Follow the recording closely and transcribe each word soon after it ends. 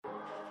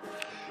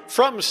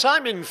From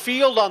Simon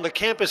Field on the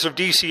campus of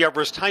D.C.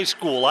 Everest High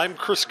School, I'm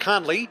Chris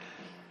Conley.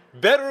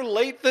 Better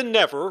late than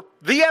never,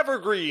 the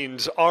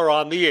Evergreens are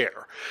on the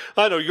air.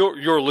 I know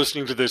you're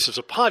listening to this as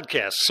a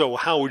podcast, so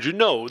how would you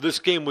know? This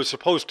game was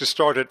supposed to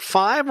start at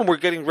 5, and we're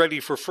getting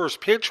ready for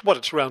first pitch.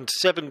 It's around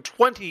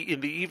 7:20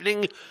 in the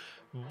evening.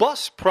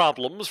 Bus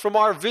problems from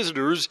our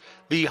visitors,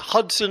 the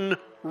Hudson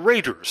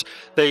Raiders.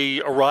 They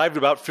arrived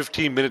about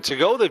 15 minutes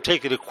ago. They've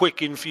taken a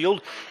quick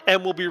infield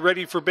and will be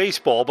ready for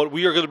baseball, but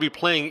we are going to be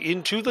playing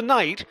into the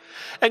night.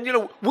 And,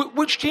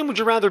 which team would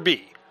you rather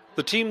be?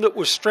 The team that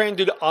was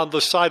stranded on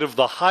the side of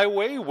the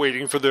highway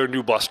waiting for their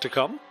new bus to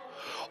come?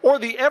 Or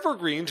the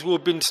Evergreens who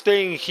have been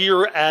staying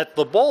here at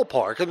the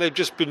ballpark and they've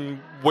just been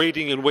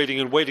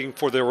waiting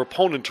for their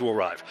opponent to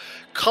arrive?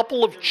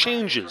 Couple of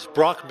changes.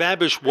 Brock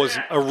Babish was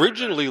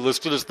originally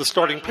listed as the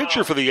starting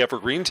pitcher for the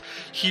Evergreens.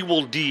 He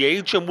will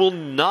DH and will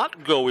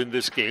not go in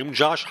this game.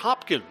 Josh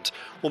Hopkins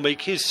will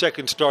make his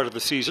second start of the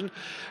season.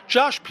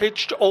 Josh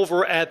pitched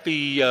over at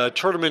the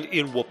tournament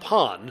in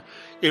Waupun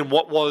in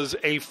what was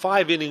a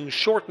 5-inning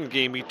shortened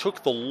game. He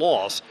took the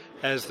loss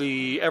as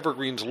the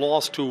Evergreens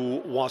lost to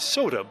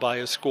Waussota by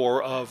a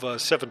score of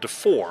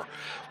 7-4.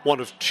 One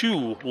of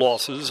two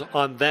losses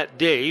on that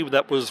day.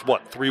 That was,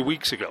 3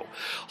 weeks ago.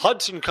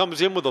 Hudson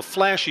comes in with a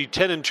flashy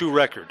 10-2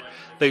 record.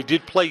 They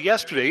did play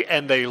yesterday,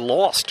 and they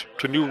lost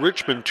to New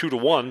Richmond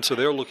 2-1, so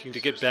they're looking to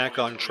get back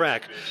on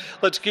track.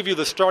 Let's give you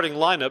the starting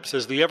lineups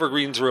as the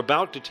Evergreens are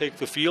about to take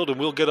the field, and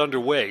we'll get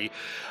underway.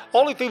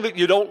 Only thing that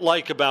you don't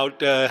like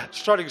about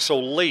starting so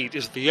late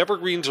is the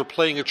Evergreens are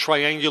playing a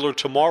triangular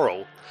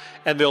tomorrow,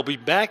 and they'll be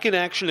back in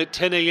action at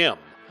 10 a.m.,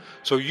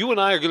 so you and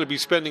I are going to be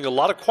spending a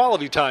lot of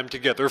quality time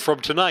together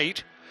from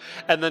tonight.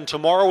 And then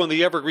tomorrow when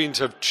the Evergreens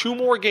have two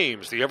more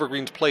games, the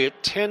Evergreens play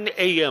at 10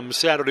 a.m.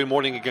 Saturday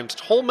morning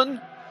against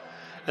Holman.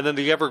 And then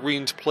the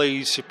Evergreens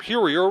play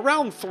Superior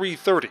around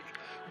 3:30,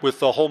 with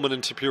the Holman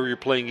and Superior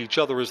playing each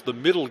other as the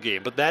middle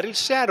game. But that is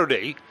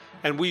Saturday,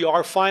 and we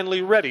are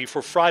finally ready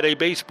for Friday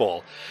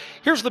baseball.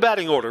 Here's the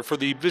batting order for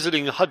the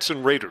visiting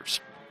Hudson Raiders.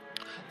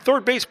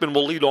 Third baseman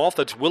will lead off.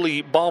 That's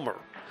Willie Balmer.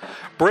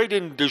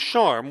 Braden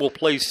Ducharme will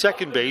play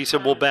second base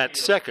and will bat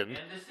second.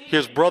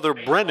 His brother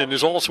Brennan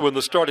is also in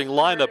the starting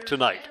lineup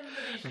tonight.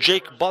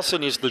 Jake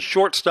Bussin is the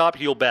shortstop.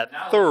 He'll bat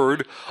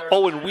third.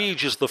 Owen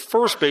Weege is the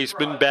first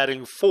baseman,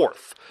 batting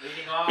fourth.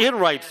 In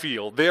right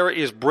field, there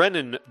is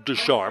Brennan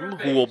Ducharme,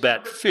 who will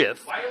bat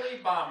fifth.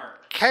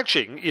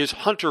 Catching is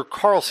Hunter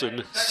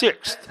Carlson,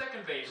 sixth.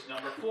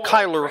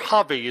 Kyler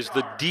Harvey is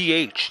the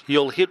DH.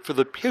 He'll hit for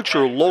the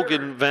pitcher,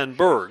 Logan Van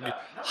Berg.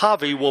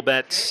 Harvey will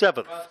bat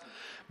seventh.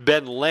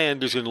 Ben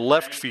Land is in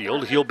left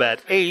field. He'll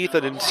bat eighth.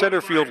 And in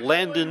center field,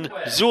 Landon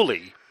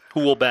Zulli, who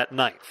will bat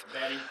ninth.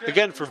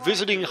 Again, for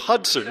visiting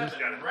Hudson,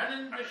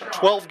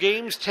 12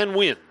 games, 10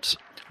 wins.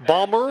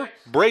 Balmer,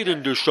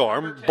 Braden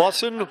Ducharme,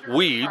 Bussin,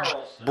 Weege,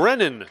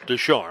 Brennan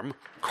Ducharme,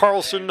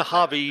 Carlson,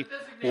 Harvey,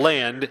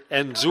 Land,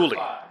 and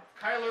Zulli.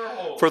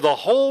 For the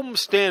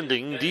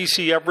home-standing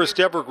D.C. Everest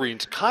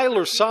Evergreens,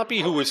 Kyler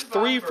Soppe, who is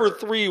 3 for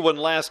 3 when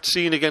last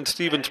seen against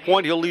Stevens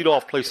Point. He'll lead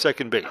off, play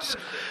second base.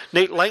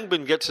 Nate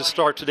Langman gets a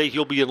start today.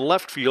 He'll be in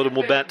left field and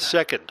will bat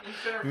second.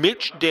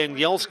 Mitch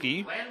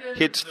Danielski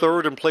hits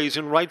third and plays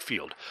in right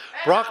field.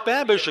 Brock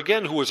Babish,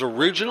 again, who was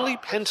originally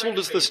penciled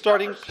as the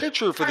starting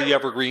pitcher for the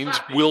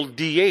Evergreens, will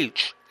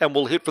DH and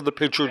will hit for the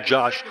pitcher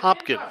Josh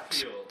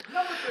Hopkins.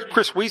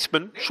 Chris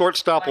Weisman,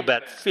 shortstop, will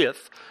bat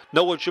fifth.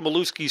 Noah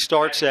Chmielewski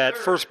starts at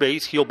first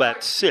base. He'll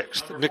bat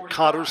sixth. Nick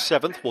Cotter,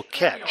 seventh, will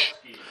catch.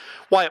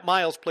 Wyatt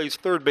Miles plays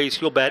third base.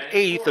 He'll bat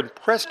eighth. And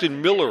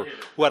Preston Miller,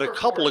 who had a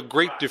couple of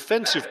great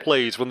defensive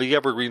plays when the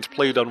Evergreens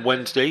played on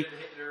Wednesday,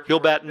 he'll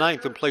bat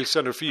ninth and play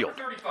center field.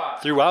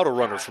 Threw out a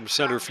runner from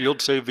center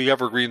field, saved the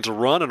Evergreens a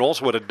run, and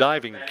also had a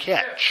diving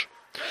catch.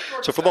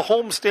 So for the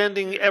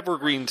home-standing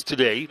Evergreens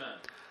today,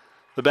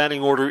 the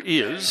batting order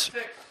is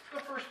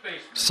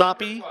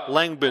Soppe,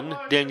 Langman,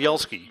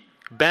 Danielski,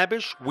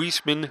 Babish,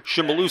 Weisman,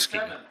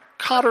 Chmielewski,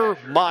 Cotter,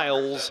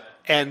 Miles,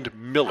 and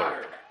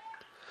Miller.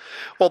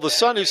 Well, the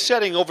sun is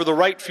setting over the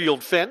right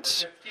field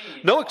fence.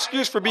 No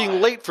excuse for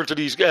being late for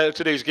today's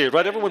game,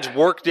 right? Everyone's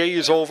work day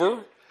is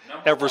over.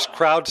 Everest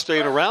crowd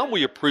staying around.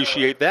 We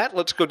appreciate that.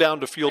 Let's go down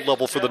to field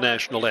level for the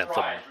national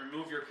anthem.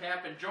 Remove your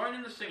cap and join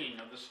in the singing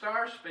of the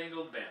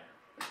Star-Spangled Banner.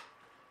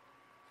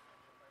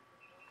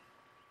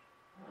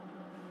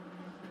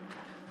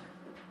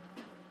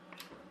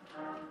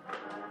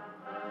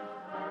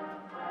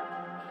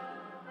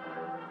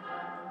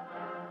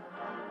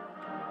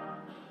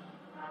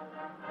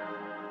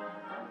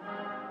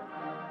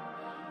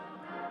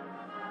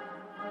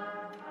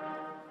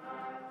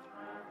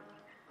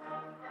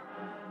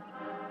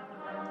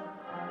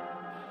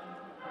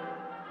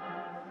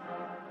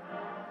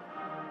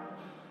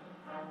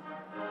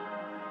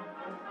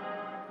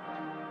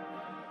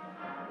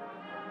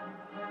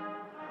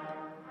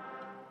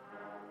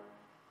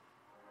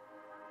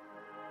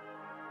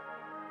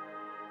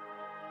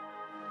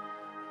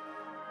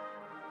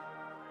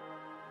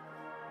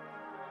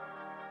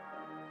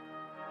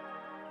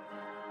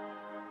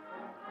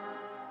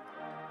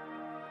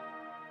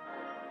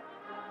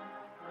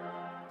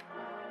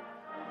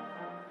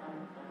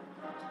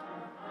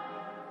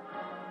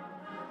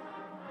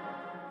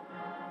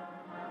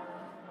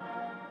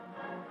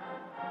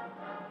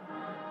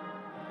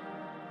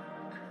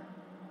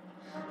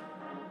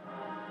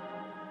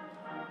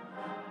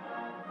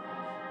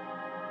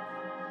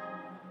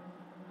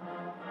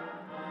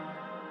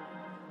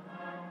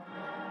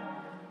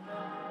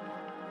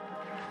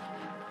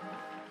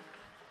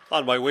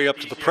 On my way up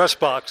to the press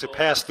box, I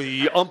passed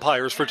the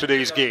umpires for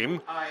today's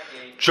game.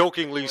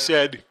 Jokingly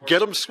said,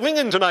 "Get 'em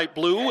swinging tonight,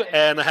 Blue,"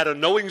 and I had a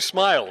knowing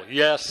smile.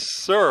 Yes,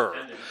 sir.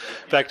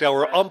 In fact,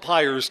 our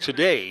umpires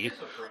today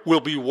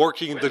will be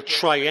working the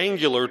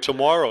triangular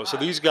tomorrow. So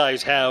these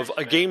guys have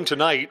a game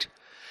tonight,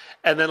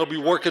 and then they'll be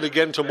working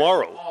again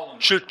tomorrow.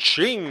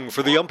 Cha-ching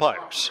for the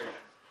umpires.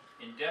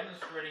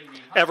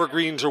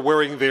 Evergreens are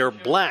wearing their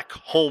black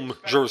home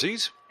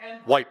jerseys,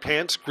 white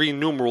pants, green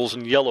numerals,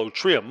 and yellow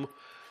trim.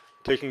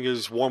 Taking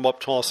his warm-up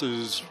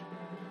tosses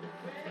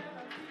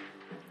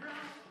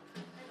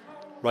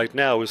right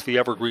now is the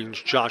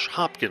Evergreens' Josh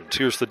Hopkins.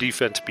 Here's the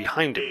defense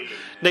behind him.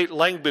 Nate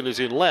Langbin is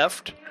in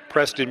left,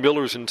 Preston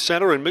Miller's in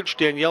center, and Mitch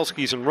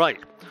Danielski's in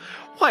right.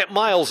 Wyatt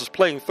Miles is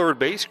playing third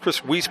base, Chris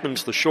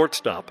Weisman's the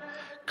shortstop.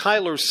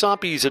 Kyler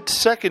Soppy's at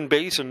second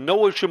base, and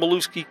Noah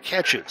Chmielewski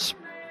catches.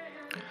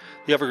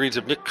 The Evergreens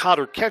have Nick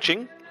Cotter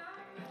catching,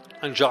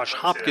 and Josh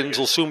Hopkins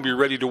will soon be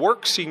ready to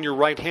work, senior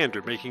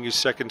right-hander, making his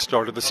second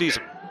start of the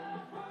season.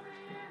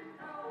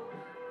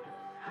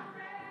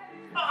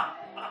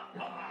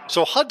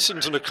 So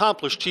Hudson's an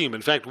accomplished team.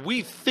 In fact,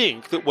 we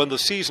think that when the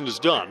season is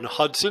done,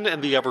 Hudson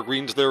and the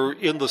Evergreens, they're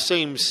in the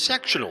same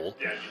sectional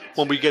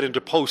when we get into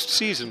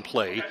postseason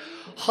play.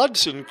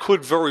 Hudson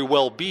could very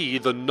well be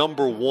the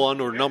number 1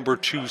 or number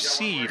 2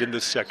 seed in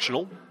this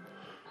sectional.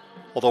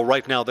 Although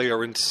right now they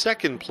are in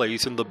second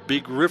place in the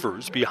Big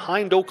Rivers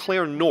behind Eau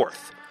Claire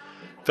North.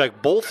 In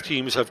fact, both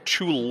teams have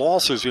 2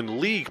 losses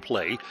in league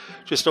play.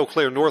 Just Eau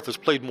Claire North has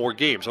played more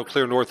games. Eau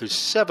Claire North is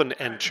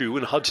 7-2,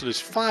 and Hudson is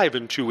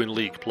 5-2 in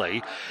league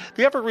play.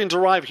 The Evergreens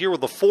arrive here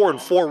with a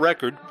 4-4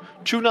 record.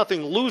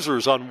 2-0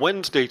 losers on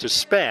Wednesday to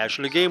Spash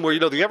in a game where,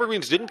 the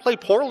Evergreens didn't play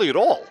poorly at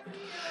all.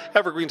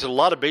 Evergreens had a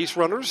lot of base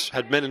runners,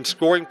 had men in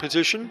scoring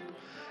position.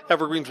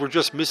 Evergreens were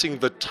just missing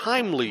the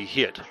timely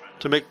hit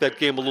to make that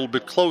game a little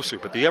bit closer.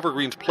 But the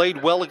Evergreens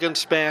played well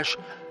against Spash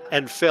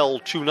and fell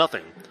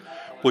 2-0.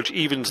 Which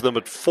evens them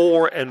at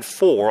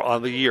 4-4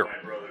 on the year.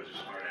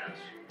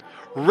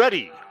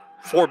 Ready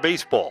for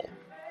baseball.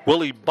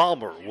 Willie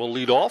Balmer will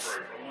lead off.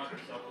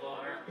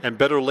 And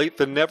better late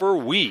than never,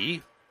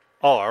 we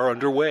are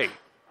underway.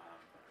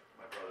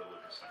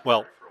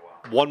 Well,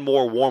 one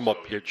more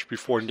warm-up pitch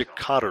before Nick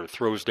Cotter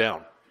throws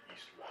down.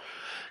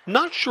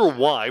 Not sure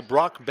why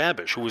Brock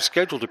Babish, who was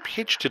scheduled to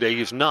pitch today,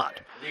 is not.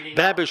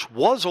 Babish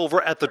was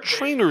over at the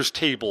trainer's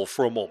table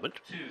for a moment.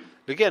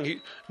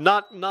 Again,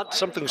 not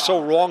something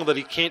so wrong that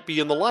he can't be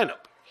in the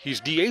lineup.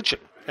 He's DHing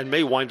and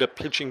may wind up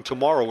pitching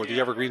tomorrow where the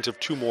Evergreens have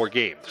 2 more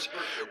games.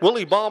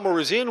 Willie Balmer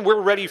is in.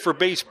 We're ready for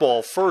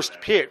baseball. First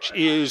pitch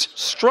is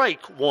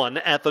strike 1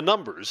 at the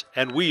numbers,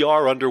 and we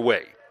are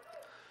underway.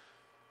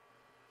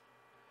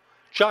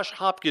 Josh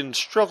Hopkins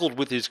struggled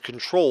with his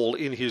control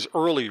in his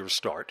earlier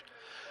start,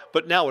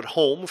 but now at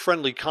home,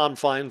 friendly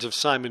confines of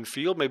Simon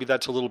Field, maybe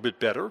that's a little bit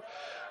better.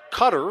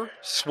 Cutter,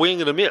 swing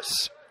and a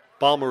miss.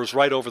 Balmer is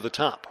right over the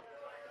top.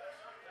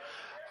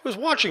 I was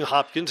watching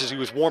Hopkins as he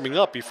was warming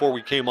up before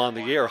we came on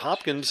the air.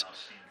 Hopkins,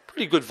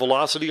 pretty good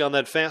velocity on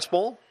that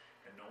fastball.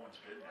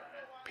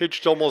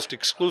 Pitched almost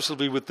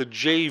exclusively with the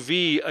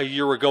JV a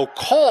year ago.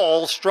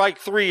 Call, strike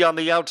 3 on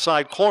the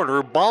outside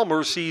corner.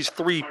 Balmer sees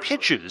 3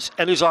 pitches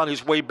and is on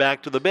his way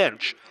back to the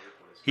bench.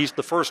 He's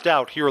the first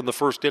out here in the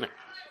first inning.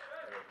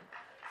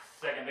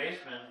 Second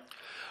baseman,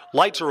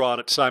 Lights are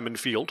on at Simon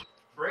Field.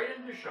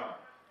 Braden Ducharme.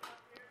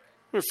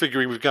 We're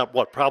figuring we've got,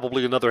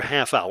 probably another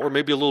half hour,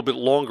 maybe a little bit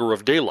longer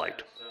of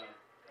daylight.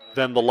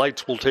 Then the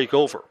lights will take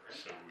over.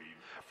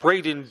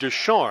 Braden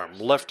Ducharme,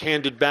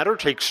 left-handed batter,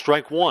 takes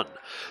strike 1.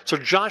 So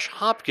Josh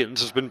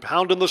Hopkins has been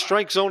pounding the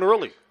strike zone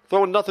early,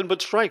 throwing nothing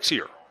but strikes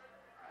here.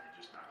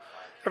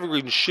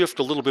 Evergreens shift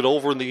a little bit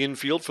over in the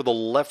infield for the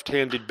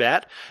left-handed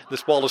bat.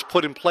 This ball is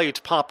put in play. It's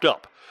popped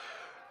up.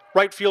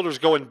 Right fielder's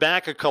going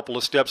back a couple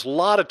of steps. A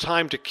lot of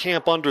time to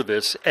camp under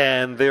this,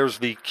 and there's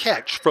the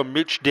catch from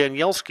Mitch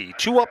Danielski.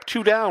 2 up,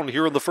 2 down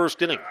here in the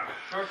first inning.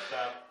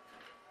 Shortstop,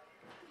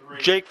 3.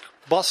 Jake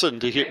Bussin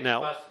to hit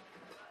now. Bussin.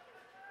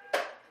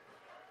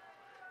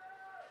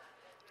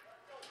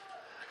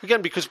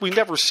 Again, because we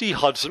never see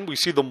Hudson, we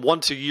see them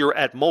once a year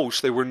at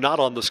most. They were not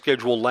on the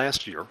schedule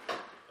last year.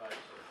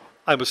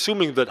 I'm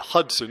assuming that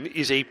Hudson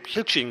is a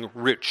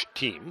pitching-rich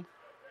team.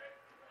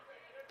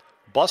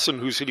 Bussin,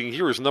 who's hitting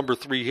here, is number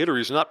 3 hitter.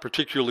 He's not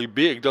particularly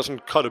big,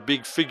 doesn't cut a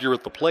big figure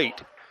at the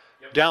plate.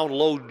 Down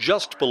low,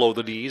 just below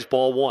the knees,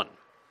 ball 1.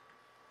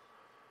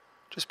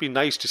 Just be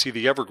nice to see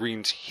the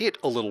Evergreens hit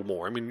a little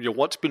more. I mean,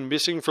 what's been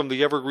missing from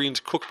the Evergreens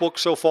cookbook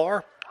so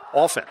far?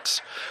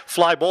 Offense.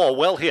 Fly ball,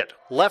 well hit.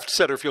 Left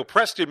center field.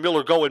 Preston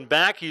Miller going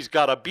back. He's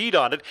got a beat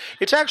on it.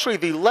 It's actually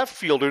the left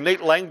fielder,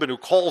 Nate Langbin, who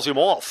calls him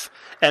off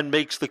and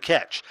makes the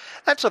catch.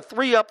 That's a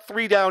 3 up,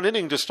 3 down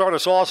inning to start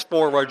us off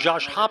for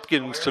Josh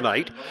Hopkins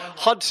tonight.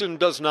 Hudson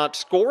does not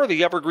score.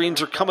 The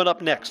Evergreens are coming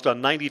up next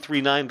on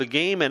 93.9 The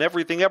Game and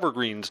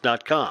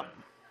everythingevergreens.com.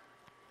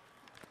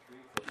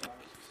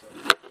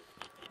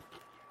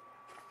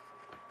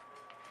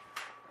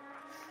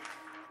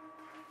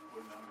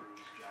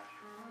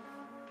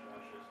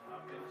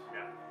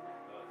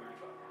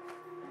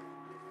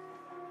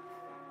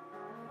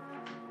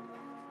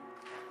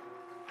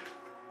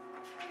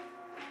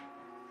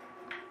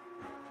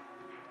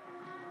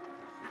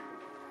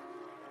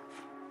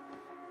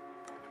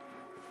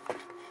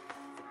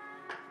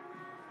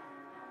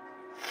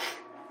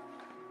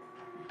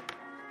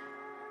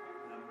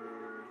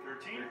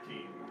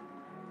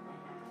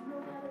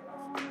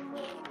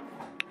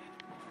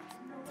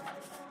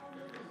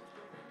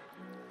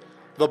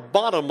 The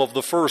bottom of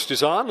the first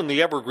is on, and the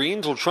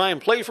Evergreens will try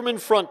and play from in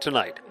front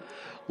tonight.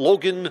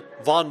 Logan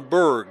Von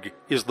Berg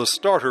is the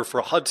starter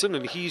for Hudson,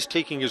 and he's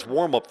taking his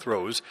warm-up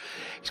throws.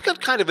 He's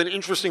got kind of an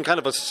interesting kind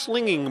of a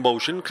slinging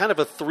motion, kind of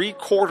a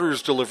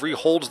three-quarters delivery,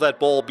 holds that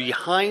ball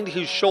behind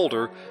his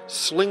shoulder,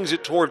 slings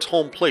it towards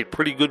home plate.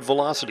 Pretty good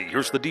velocity.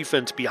 Here's the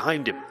defense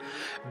behind him.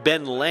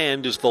 Ben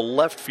Land is the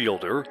left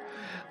fielder.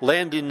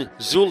 Landon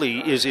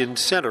Zulli is in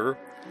center,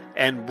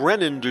 and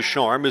Brennan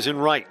Ducharme is in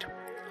right.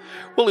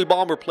 Willie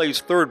Balmer plays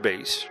third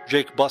base.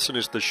 Jake Bussin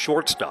is the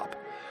shortstop.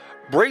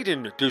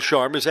 Braden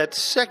Ducharme is at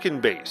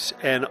second base,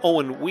 and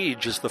Owen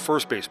Weege is the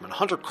first baseman.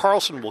 Hunter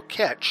Carlson will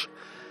catch,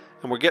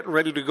 and we're getting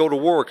ready to go to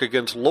work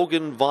against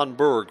Logan Von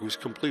Berg, who's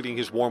completing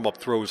his warm-up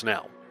throws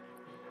now.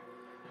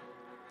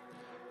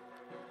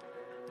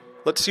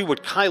 Let's see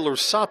what Kyler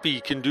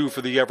Soppe can do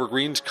for the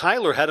Evergreens.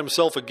 Kyler had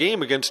himself a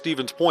game against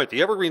Stevens Point.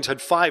 The Evergreens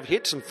had 5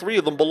 hits, and 3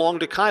 of them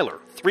belonged to Kyler.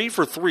 3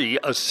 for 3,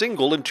 a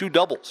single and 2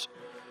 doubles.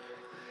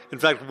 In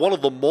fact, one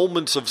of the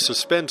moments of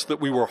suspense that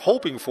we were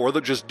hoping for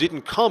that just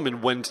didn't come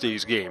in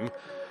Wednesday's game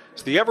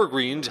is the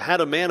Evergreens had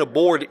a man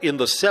aboard in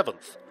the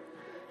 7th,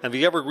 and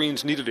the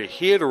Evergreens needed a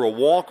hit or a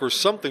walk or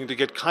something to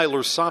get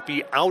Kyler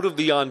Soppe out of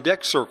the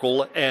on-deck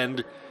circle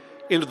and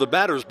into the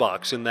batter's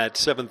box in that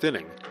 7th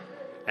inning,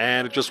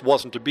 and it just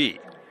wasn't to be.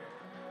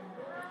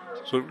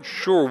 So it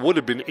sure would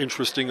have been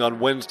interesting on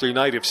Wednesday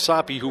night if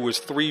Soppe, who was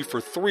 3 for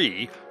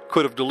 3,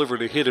 could have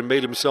delivered a hit and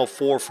made himself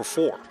 4 for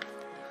 4.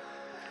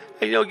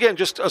 And, again,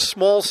 just a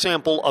small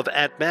sample of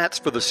at-bats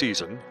for the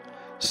season.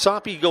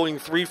 Soppe going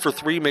 3 for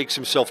 3 makes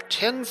himself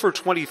 10 for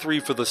 23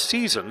 for the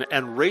season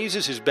and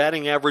raises his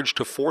batting average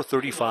to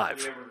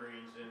 .435.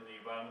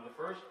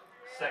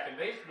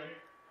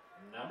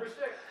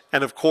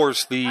 And, of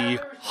course, the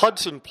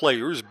Hudson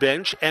players,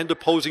 bench and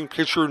opposing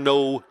pitcher,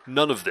 know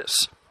none of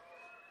this.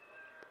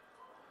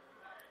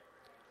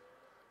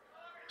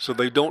 So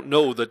they don't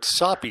know that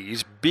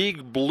Soppe's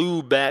big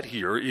blue bat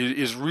here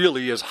is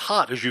really as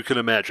hot as you can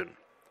imagine.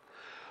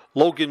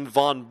 Logan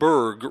Von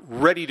Berg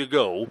ready to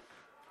go,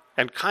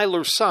 and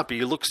Kyler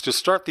Soppe looks to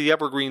start the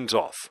Evergreens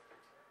off.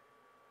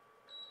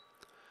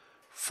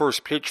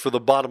 First pitch for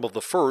the bottom of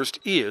the first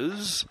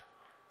is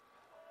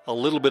a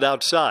little bit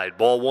outside,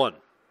 ball 1.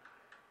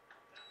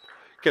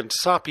 Again,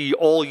 Soppe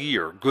all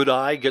year, good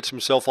eye, gets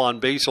himself on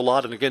base a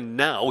lot, and again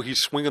now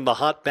he's swinging the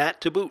hot bat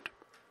to boot.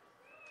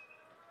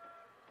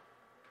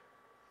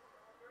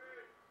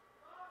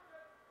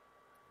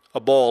 A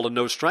ball and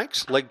no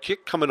strikes. Leg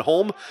kick coming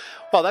home.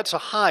 Well, that's a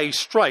high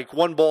strike.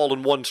 1 ball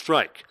and 1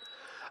 strike.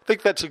 I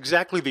think that's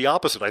exactly the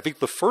opposite. I think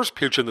the first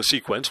pitch in the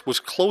sequence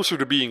was closer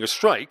to being a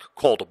strike,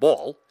 called a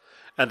ball.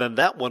 And then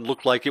that one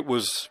looked like it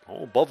was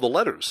above the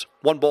letters.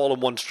 1 ball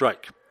and 1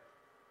 strike.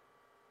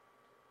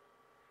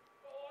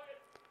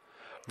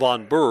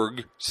 Von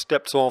Berg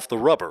steps off the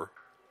rubber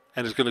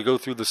and is going to go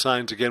through the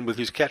signs again with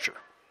his catcher.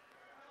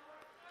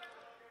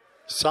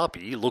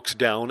 Soppe looks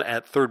down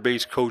at third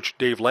base coach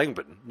Dave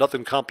Langman.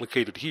 Nothing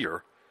complicated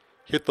here.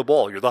 Hit the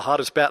ball. You're the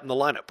hottest bat in the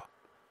lineup.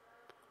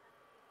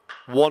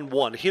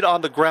 1-1. Hit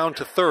on the ground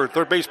to third.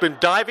 Third baseman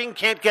diving,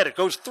 can't get it.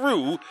 Goes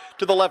through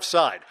to the left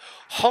side.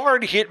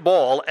 Hard hit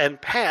ball and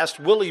past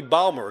Willie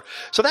Balmer.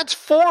 So that's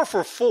 4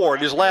 for 4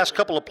 in his last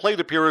couple of plate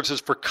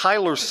appearances for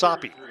Kyler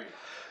Soppe.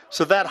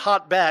 So that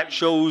hot bat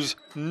shows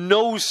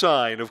no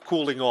sign of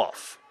cooling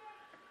off.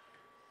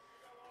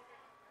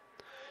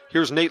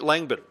 Here's Nate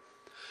Langman.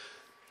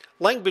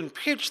 Langman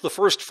pitched the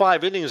first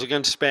 5 innings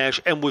against Spash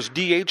and was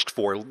DH'd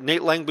for.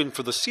 Nate Langman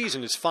for the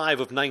season is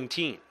 5 of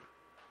 19.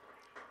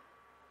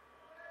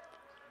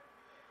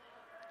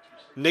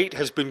 Nate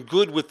has been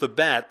good with the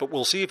bat, but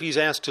we'll see if he's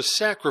asked to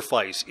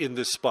sacrifice in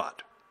this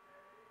spot.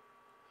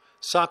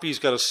 Soppe's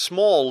got a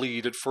small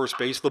lead at first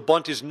base. The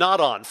bunt is not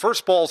on.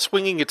 First ball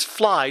swinging, it's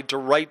flied to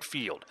right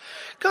field.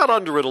 Got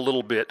under it a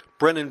little bit.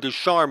 Brennan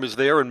Ducharme is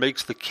there and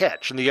makes the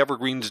catch, and the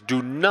Evergreens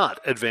do not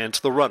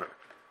advance the runner.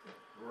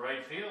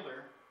 Right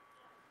fielder,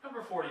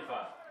 number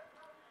 45,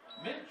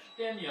 Mitch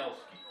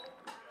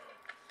Danielski.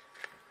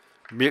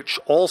 Mitch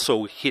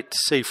also hit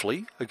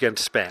safely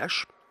against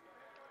Spash.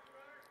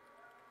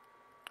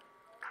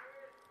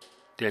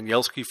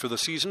 Danielski for the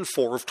season,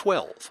 4 of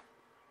 12.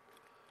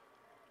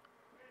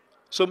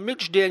 So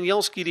Mitch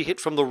Danielski to hit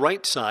from the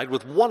right side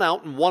with 1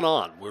 out and 1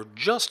 on. We're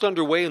just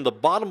underway in the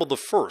bottom of the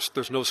first.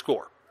 There's no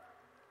score.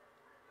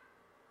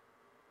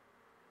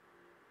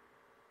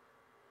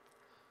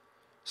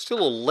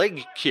 Still a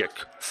leg kick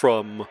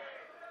from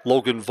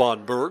Logan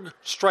Von Berg.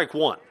 Strike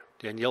 1.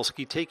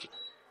 Danielski taking.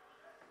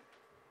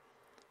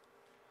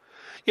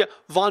 Yeah,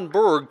 Von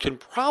Berg can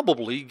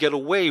probably get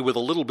away with a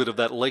little bit of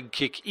that leg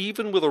kick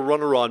even with a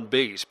runner on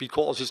base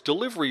because his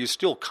delivery is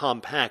still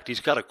compact.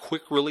 He's got a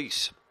quick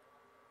release.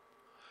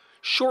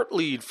 Short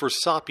lead for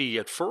Soppe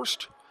at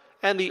first,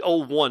 and the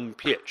 0-1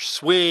 pitch.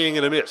 Swing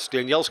and a miss.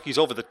 Danielski's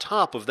over the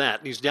top of that,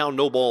 and he's down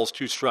 0 balls,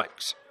 2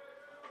 strikes.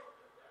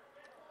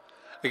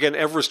 Again,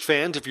 Everest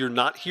fans, if you're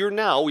not here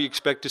now, we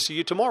expect to see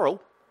you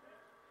tomorrow.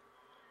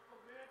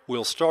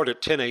 will start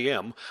at 10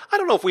 a.m. I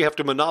don't know if we have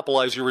to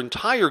monopolize your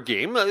entire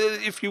game.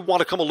 If you want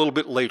to come a little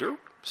bit later,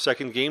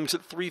 second game's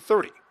at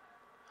 3:30.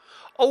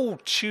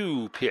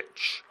 0-2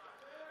 pitch.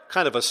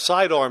 Kind of a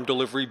sidearm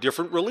delivery,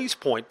 different release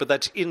point, but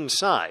that's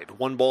inside.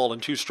 1 ball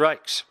and 2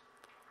 strikes.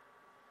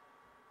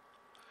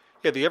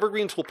 Yeah, the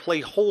Evergreens will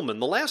play Holman.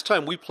 The last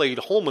time we played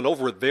Holman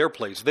over at their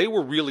place, they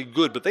were really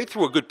good, but they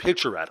threw a good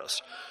pitcher at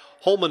us.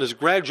 Holman has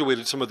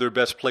graduated some of their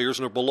best players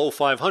and are below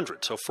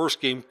 500, so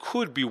first game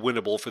could be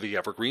winnable for the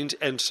Evergreens.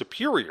 And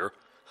Superior,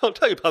 I'll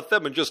tell you about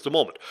them in just a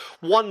moment.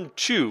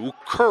 1-2,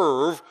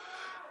 curve,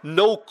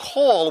 no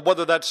call,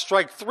 whether that's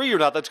strike 3 or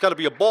not. That's got to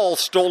be a ball,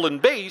 stolen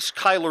base.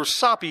 Kyler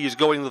Soppe is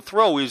going the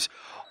throw. He's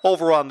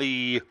over on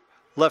the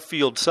left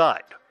field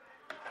side.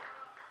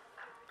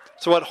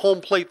 So at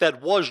home plate,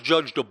 that was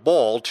judged a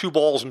ball, 2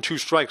 balls and 2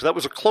 strikes. That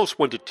was a close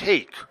one to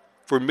take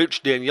for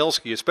Mitch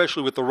Danielski,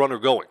 especially with the runner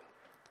going.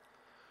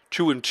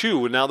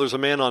 2-2, and now there's a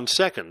man on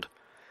second.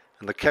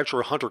 And the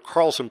catcher, Hunter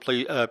Carlson,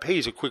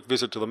 pays a quick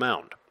visit to the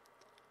mound.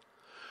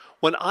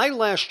 When I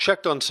last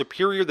checked on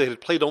Superior, they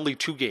had played only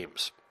 2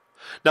 games.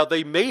 Now,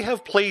 they may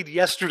have played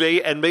yesterday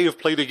and may have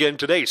played again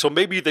today, so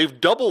maybe they've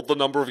doubled the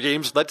number of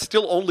games. That's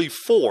still only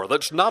 4.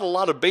 That's not a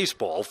lot of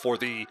baseball for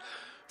the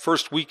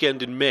first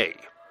weekend in May.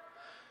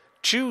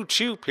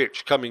 2-2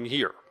 pitch coming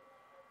here.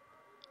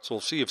 So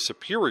we'll see if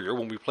Superior,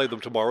 when we play them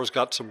tomorrow, has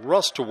got some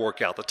rust to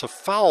work out. That's a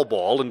foul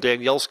ball, and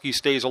Danielski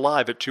stays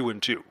alive at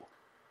 2-2.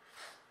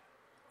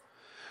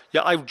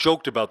 Yeah, I've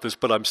joked about this,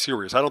 but I'm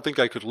serious. I don't think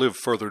I could live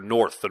further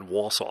north than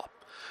Wausau.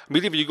 I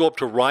mean, if you go up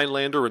to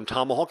Rhinelander and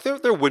Tomahawk,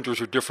 their winters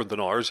are different than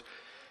ours.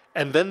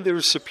 And then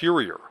there's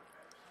Superior,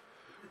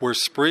 where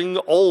spring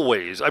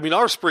always,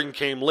 our spring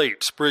came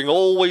late. Spring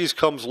always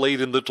comes late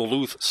in the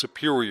Duluth,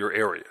 Superior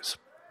areas.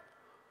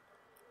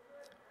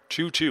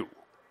 2-2.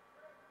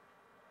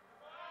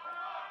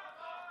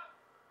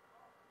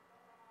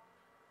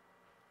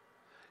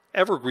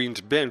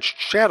 Evergreen's bench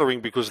chattering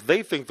because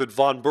they think that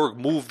Von Berg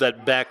moved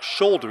that back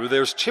shoulder.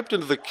 There's tipped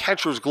into the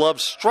catcher's glove.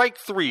 Strike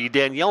 3.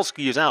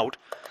 Danielski is out,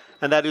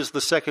 and that is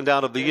the second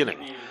out of the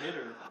inning.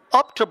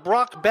 Up to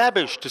Brock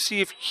Babish to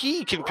see if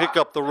he can pick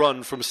up the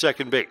run from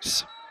second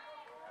base.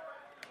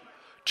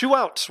 2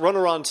 outs,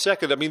 runner on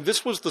second.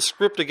 This was the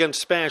script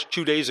against Spash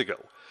 2 days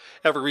ago.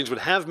 Evergreens would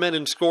have men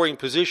in scoring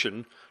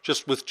position.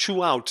 Just with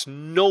 2 outs,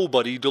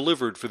 nobody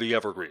delivered for the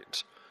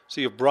Evergreens.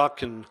 See if Brock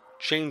can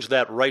change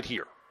that right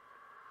here.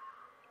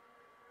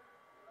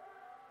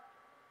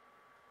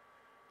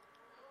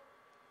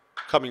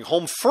 Coming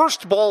home,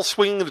 first ball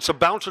swing, and it's a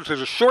bouncer to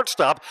the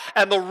shortstop,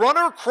 and the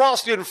runner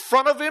crossed in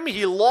front of him.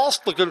 He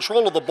lost the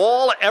control of the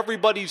ball.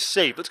 Everybody's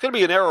safe. It's going to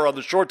be an error on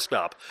the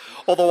shortstop.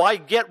 Although I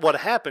get what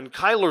happened.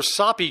 Kyler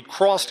Soppe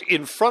crossed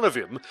in front of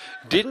him,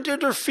 didn't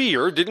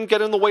interfere, didn't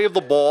get in the way of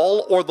the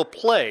ball or the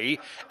play,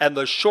 and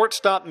the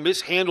shortstop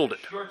mishandled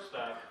it.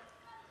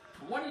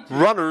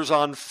 Runners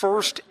on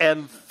first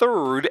and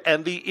third,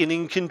 and the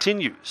inning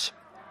continues.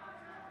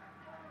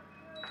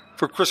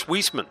 For Chris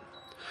Weisman.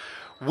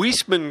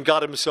 Weisman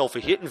got himself a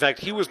hit. In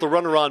fact, he was the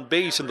runner on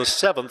base in the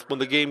 7th when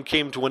the game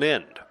came to an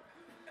end.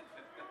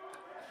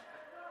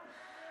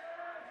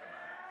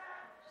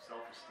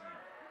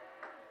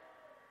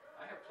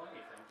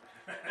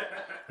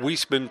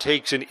 Weisman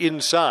takes an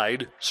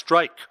inside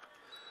strike.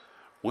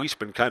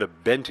 Weisman kind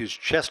of bent his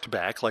chest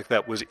back like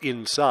that was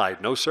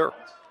inside. No, sir.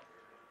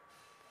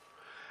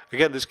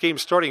 Again, this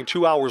game's starting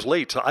 2 hours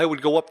late, so I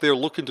would go up there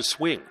looking to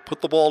swing.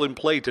 Put the ball in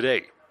play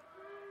today.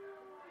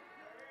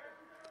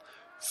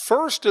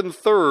 First and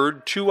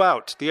third, 2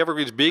 outs. The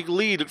Evergreens' big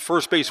lead at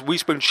first base.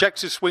 Weisman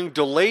checks his swing,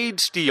 delayed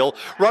steal.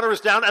 Runner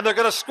is down, and they're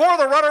going to score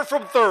the runner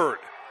from third.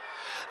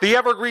 The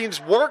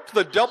Evergreens worked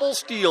the double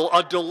steal,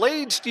 a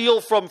delayed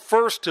steal from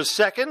first to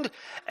second,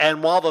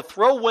 and while the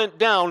throw went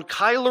down,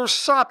 Kyler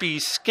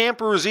Soppe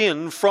scampers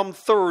in from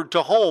third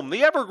to home.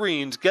 The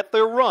Evergreens get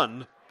their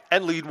run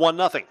and lead 1-0. No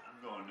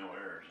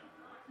errors.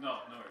 No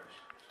errors.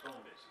 Stolen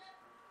bases.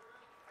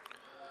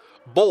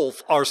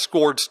 Both are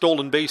scored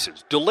stolen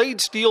bases. Delayed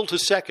steal to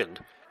second,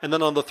 and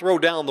then on the throw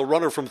down, the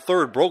runner from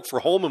third broke for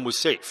home and was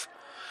safe.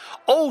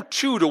 0-2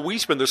 to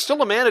Weisman. There's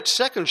still a man at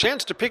second,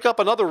 chance to pick up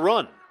another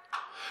run.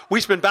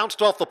 Weisman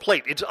bounced off the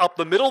plate. It's up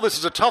the middle. This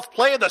is a tough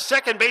play, and the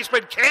second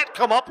baseman can't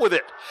come up with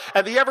it.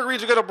 And the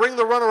Evergreens are going to bring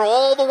the runner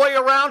all the way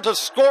around to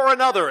score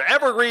another.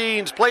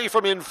 Evergreens play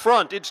from in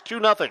front. It's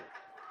 2-0.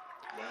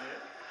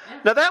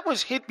 Now, that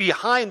was hit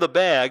behind the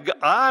bag.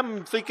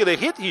 I'm thinking a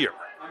hit here.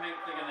 I'm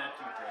thinking that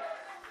too, Chris.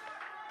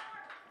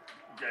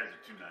 You guys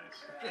are too nice.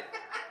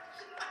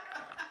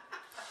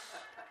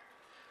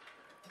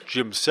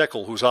 Jim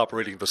Seckel, who's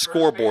operating the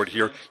scoreboard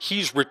here,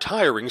 he's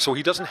retiring, so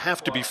he doesn't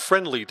have to be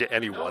friendly to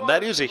anyone.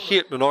 That is a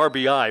hit and an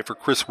RBI for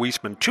Chris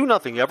Weisman.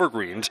 2-0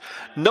 Evergreens.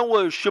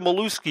 Noah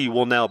Shimolewski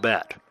will now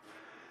bat.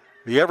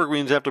 The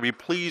Evergreens have to be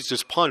pleased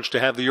as punch to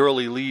have the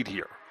early lead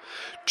here.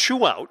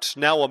 2 outs,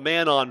 now a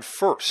man on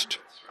first.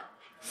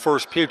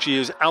 First pitch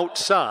is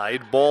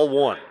outside, ball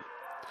 1.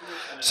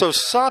 So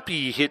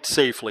Soppe hit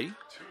safely.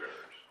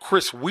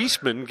 Chris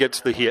Weisman gets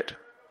the hit.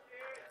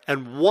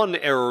 And 1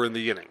 error in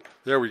the inning.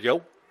 There we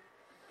go.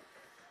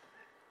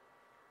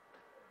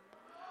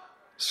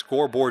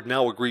 Scoreboard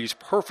now agrees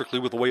perfectly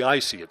with the way I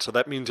see it, so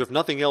that means if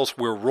nothing else,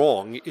 we're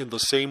wrong in the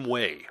same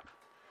way.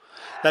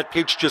 That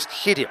pitch just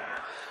hit him.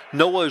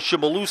 Noah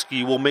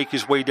Chmielewski will make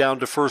his way down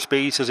to first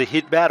base as a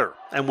hit batter,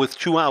 and with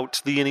 2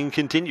 outs, the inning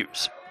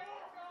continues.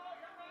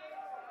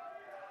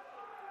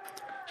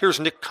 Here's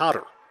Nick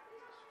Cotter.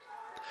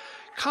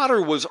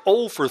 Cotter was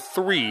 0 for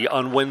 3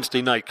 on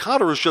Wednesday night.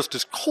 Cotter is just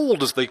as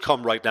cold as they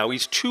come right now.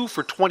 He's 2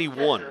 for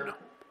 21.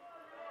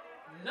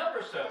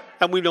 Number 7.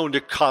 And we know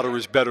Nick Cotter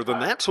is better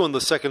than that, so in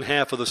the second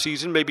half of the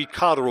season, maybe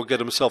Cotter will get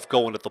himself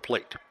going at the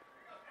plate.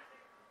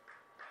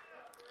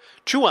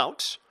 2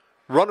 outs,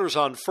 runners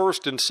on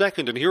first and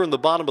second, and here in the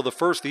bottom of the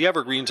first, the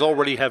Evergreens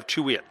already have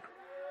 2 in.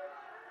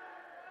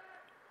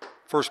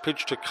 First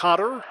pitch to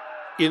Cotter,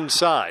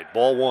 inside,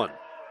 ball 1.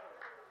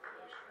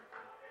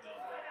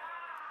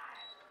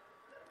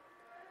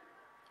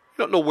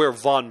 I don't know where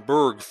Von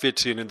Berg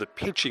fits in the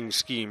pitching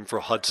scheme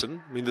for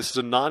Hudson. I mean, this is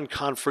a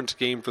non-conference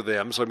game for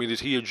them, so I mean, is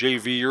he a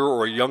JVer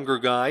or a younger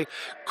guy?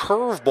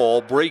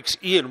 Curveball breaks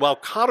in while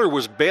Cotter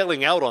was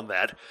bailing out on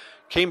that.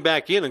 Came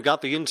back in and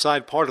got the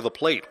inside part of the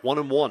plate,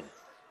 1-1.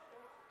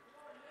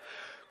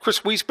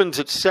 Chris Weisman's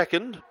at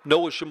second,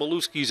 Noah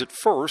Chmielewski's at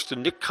first,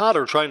 and Nick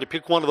Cotter trying to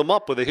pick one of them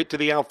up with a hit to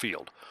the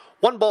outfield.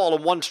 1 ball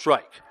and 1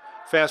 strike.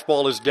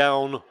 Fastball is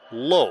down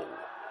low,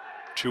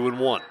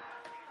 2-1.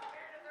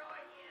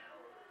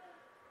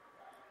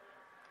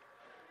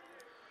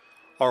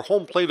 Our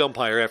home plate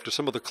umpire, after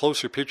some of the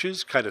closer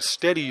pitches, kind of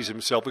steadies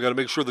himself. We've got to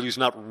make sure that he's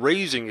not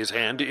raising his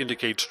hand to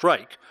indicate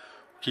strike.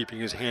 Keeping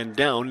his hand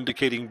down,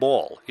 indicating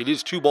ball. It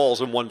is 2 balls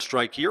and 1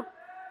 strike here.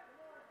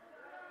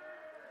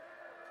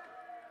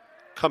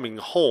 Coming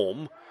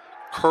home,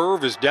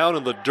 curve is down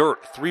in the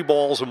dirt. 3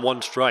 balls and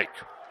 1 strike.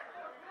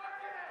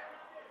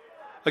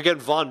 Again,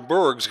 Von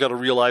Berg's got to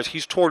realize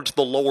he's towards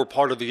the lower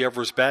part of the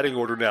Everest batting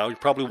order now. You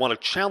probably want to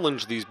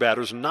challenge these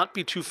batters and not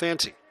be too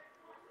fancy.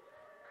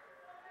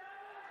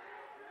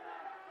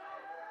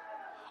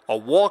 A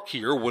walk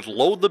here would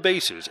load the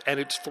bases, and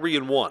it's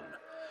 3-1.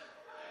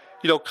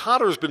 You know,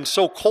 Cotter's been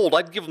so cold,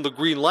 I'd give him the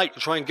green light to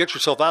try and get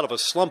yourself out of a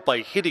slump by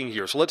hitting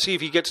here. So let's see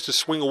if he gets to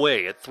swing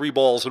away at 3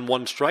 balls and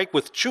 1 strike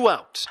with 2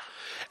 outs.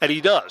 And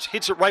he does.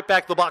 Hits it right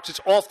back the box. It's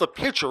off the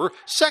pitcher.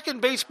 Second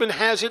baseman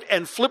has it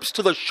and flips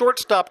to the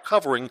shortstop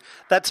covering.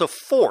 That's a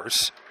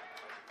force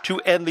to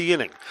end the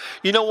inning.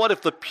 You know what?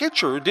 If the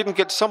pitcher didn't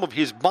get some of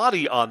his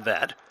body on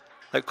that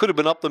could have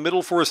been up the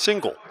middle for a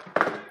single.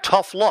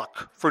 Tough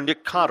luck for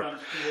Nick Cotter.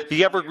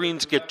 The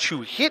Evergreens get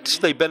 2 hits.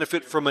 They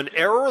benefit from an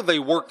error. They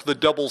work the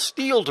double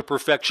steal to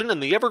perfection,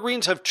 and the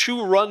Evergreens have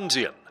 2 runs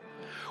in.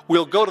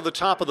 We'll go to the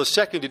top of the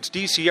second. It's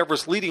DC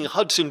Everest leading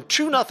Hudson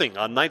 2-0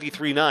 on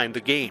 93.9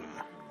 The Game.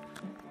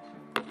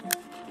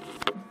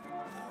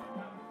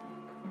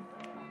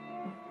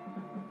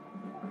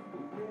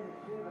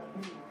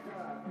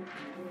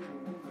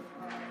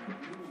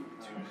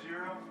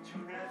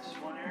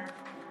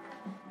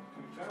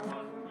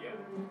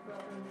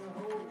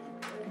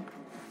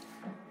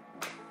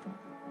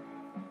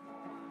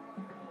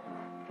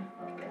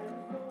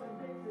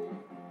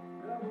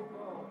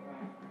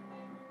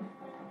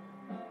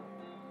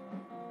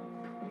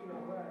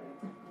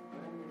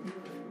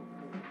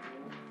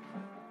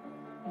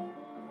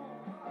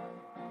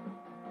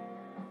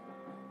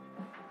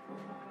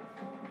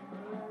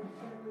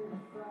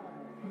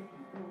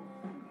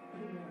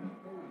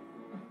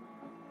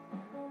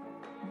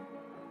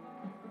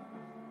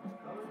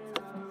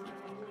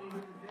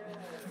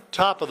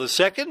 Top of the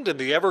second, and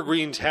the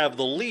Evergreens have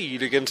the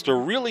lead against a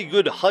really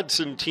good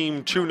Hudson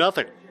team,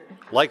 2-0.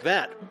 Like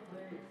that.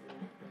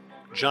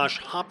 Josh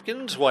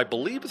Hopkins, who I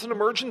believe is an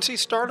emergency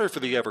starter for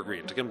the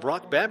Evergreens. Again,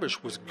 Brock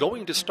Babish was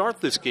going to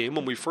start this game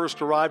when we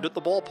first arrived at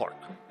the ballpark.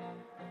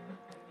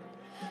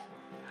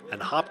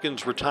 And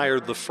Hopkins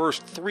retired the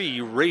first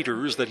 3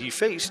 Raiders that he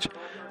faced.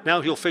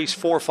 Now he'll face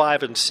 4,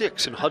 5, and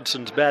 6 in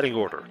Hudson's batting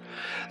order.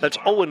 That's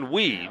Owen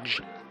Weege,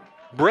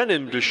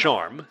 Brennan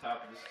Ducharme,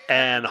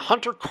 and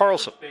Hunter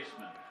Carlson.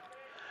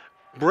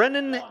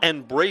 Brennan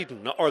and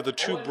Braden are the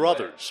 2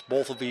 brothers,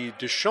 both of the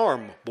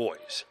Ducharme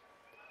boys.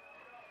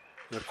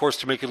 And of course,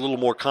 to make it a little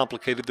more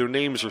complicated, their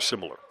names are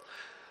similar.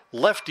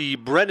 Lefty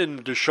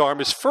Brennan Ducharme,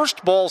 his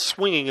first ball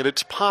swinging, and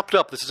it's popped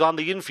up. This is on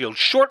the infield.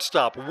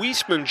 Shortstop,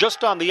 Weisman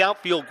just on the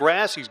outfield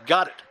grass. He's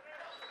got it.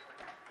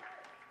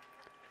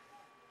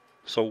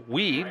 So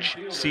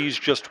Weege sees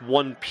just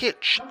 1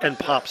 pitch and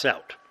pops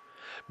out.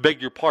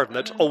 Beg your pardon,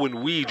 that's Owen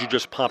Weege who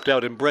just popped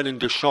out, and Brennan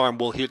Ducharme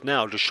will hit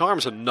now.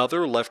 Ducharme's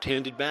another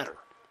left-handed batter.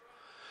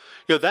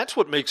 You know, that's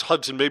what makes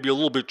Hudson maybe a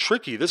little bit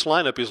tricky. This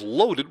lineup is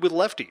loaded with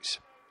lefties.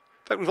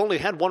 In fact, we've only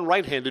had 1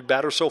 right-handed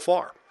batter so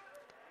far.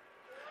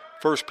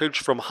 First pitch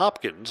from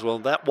Hopkins, well,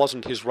 that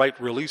wasn't his right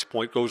release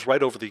point, goes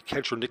right over the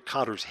catcher Nick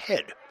Cotter's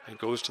head and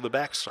goes to the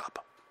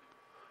backstop.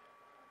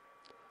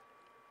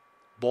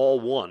 Ball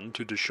 1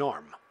 to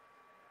Ducharme.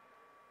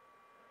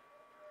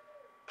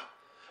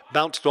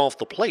 Bounced off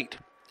the plate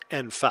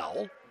and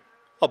foul,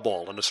 a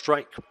ball and a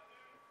strike.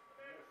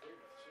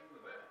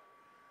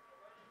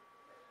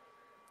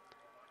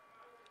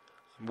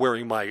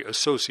 wearing my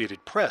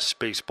Associated Press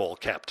baseball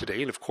cap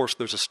today, and of course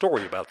there's a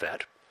story about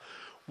that.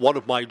 One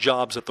of my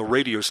jobs at the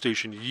radio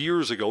station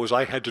years ago is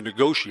I had to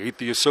negotiate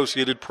the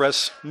Associated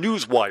Press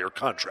Newswire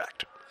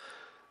contract.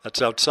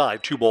 That's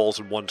outside, 2 balls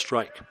and 1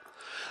 strike.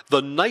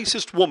 The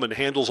nicest woman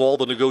handles all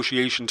the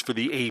negotiations for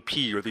the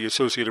AP or the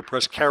Associated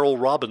Press, Carol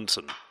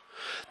Robinson.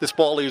 This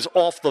ball is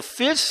off the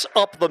fist,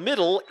 up the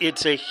middle.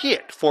 It's a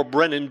hit for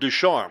Brennan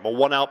Ducharme, a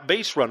 1-out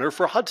base runner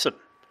for Hudson.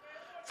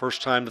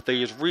 First time that they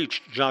have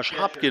reached Josh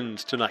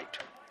Hopkins tonight.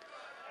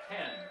 10.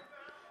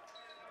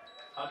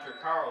 Hunter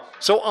Carlson.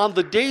 So on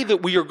the day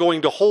that we are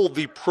going to hold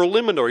the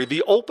preliminary,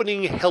 the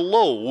opening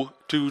hello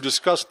to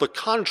discuss the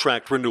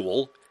contract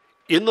renewal,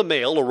 in the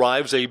mail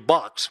arrives a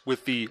box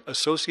with the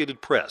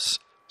Associated Press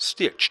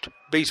stitched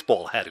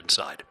baseball hat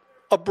inside.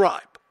 A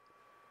bribe.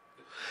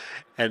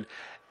 And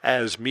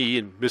as me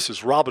and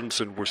Mrs.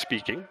 Robinson were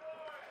speaking,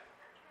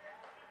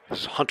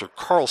 this is Hunter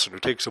Carlson who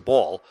takes a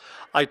ball,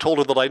 I told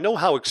her that I know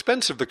how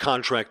expensive the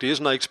contract is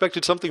and I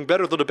expected something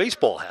better than a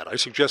baseball hat. I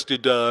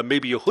suggested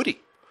maybe a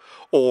hoodie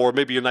or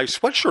maybe a nice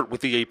sweatshirt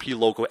with the AP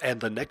logo.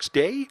 And the next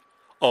day,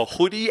 a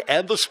hoodie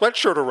and the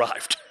sweatshirt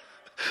arrived.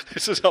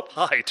 This is up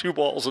high, 2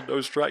 balls and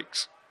no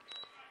strikes.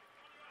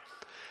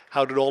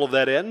 How did all of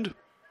that end?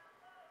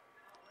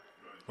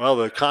 Well,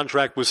 the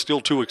contract was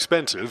still too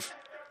expensive,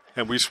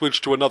 and we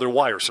switched to another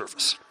wire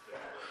service.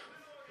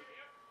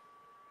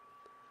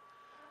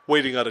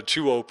 Waiting on a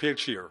 2-0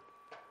 pitch here.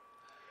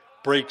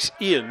 Breaks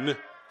in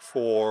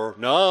for,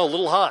 a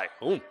little high.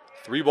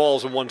 3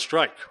 balls and 1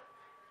 strike.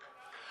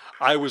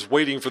 I was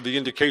waiting for the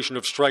indication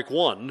of strike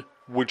 1,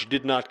 which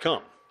did not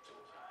come.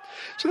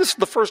 So this is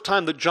the first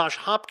time that Josh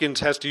Hopkins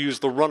has to use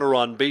the runner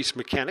on base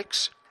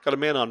mechanics. Got a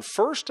man on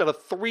first and a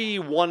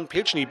 3-1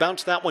 pitch, and he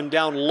bounced that one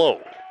down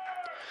low.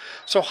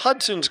 So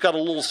Hudson's got a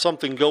little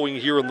something going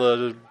here in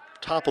the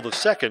top of the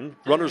second.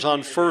 Runners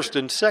on first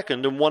and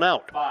second and 1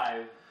 out.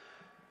 5.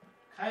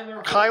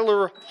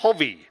 Kyler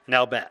Hovey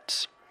now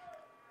bats.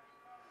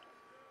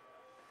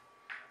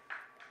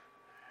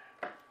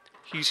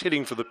 He's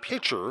hitting for the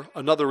pitcher,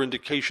 another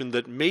indication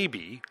that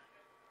maybe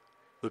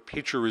the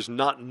pitcher is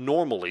not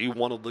normally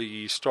one of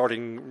the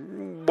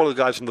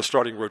guys in the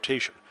starting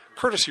rotation.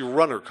 Courtesy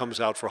runner comes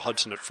out for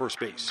Hudson at first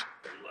base.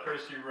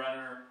 Courtesy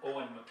runner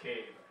Owen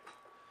McCabe.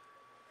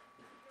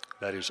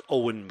 That is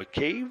Owen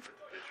McCabe.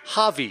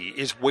 Javi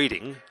is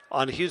waiting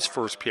on his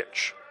first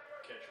pitch.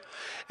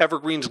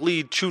 Evergreens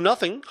lead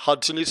 2-0.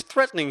 Hudson is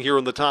threatening here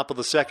in the top of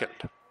the second.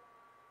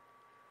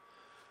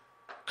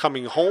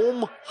 Coming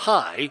home,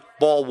 high,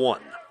 ball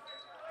 1.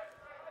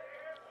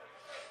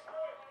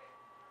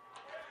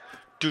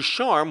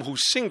 Ducharme, who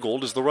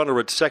singled, is the runner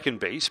at second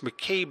base.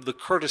 McCabe, the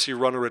courtesy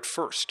runner at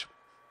first.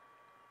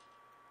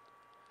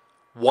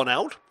 1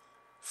 out.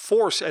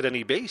 Force at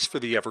any base for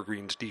the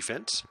Evergreens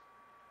defense.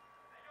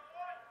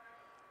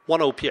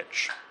 1-0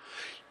 pitch.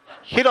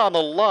 Hit on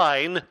the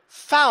line,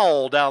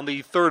 foul down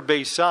the third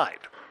base side.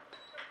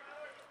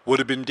 Would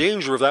have been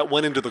danger if that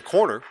went into the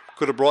corner.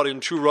 Could have brought in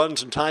 2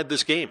 runs and tied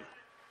this game.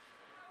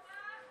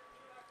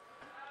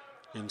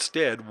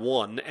 Instead,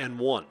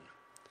 1-1.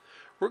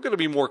 We're going to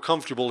be more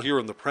comfortable here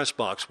in the press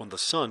box when the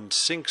sun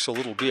sinks a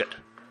little bit.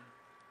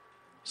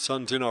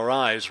 Sun's in our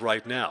eyes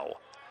right now.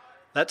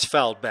 That's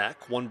fouled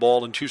back, 1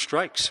 ball and 2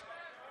 strikes.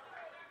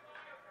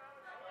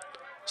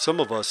 Some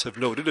of us have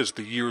noted as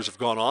the years have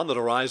gone on that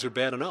our eyes are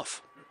bad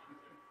enough.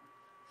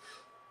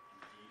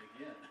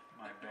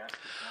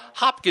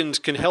 Hopkins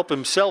can help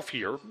himself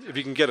here if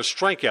he can get a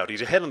strikeout.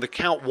 He's ahead in the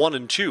count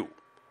 1-2.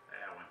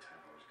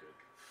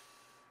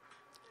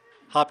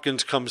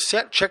 Hopkins comes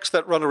set, checks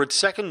that runner at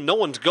second. No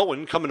one's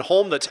going. Coming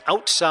home, that's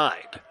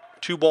outside.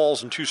 2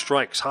 balls and 2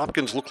 strikes.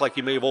 Hopkins looked like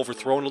he may have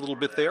overthrown a little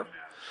bit there.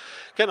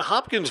 Again,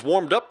 Hopkins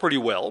warmed up pretty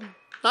well.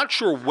 Not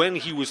sure when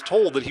he was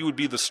told that he would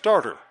be the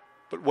starter,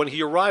 but when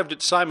he arrived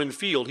at Simon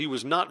Field, he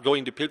was not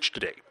going to pitch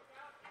today.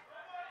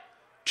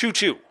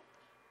 2-2.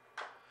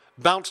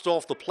 Bounced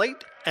off the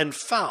plate and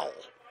foul.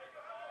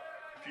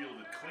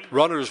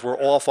 Runners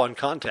were off on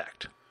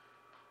contact.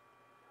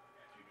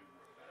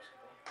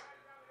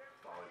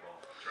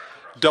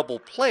 Double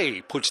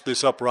play puts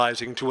this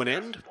uprising to an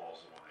end.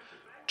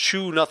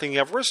 2-0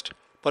 Everest,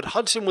 but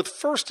Hudson with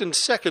first and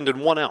second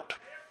and 1 out.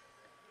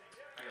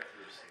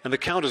 And the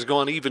count has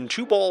gone even,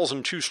 2 balls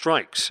and 2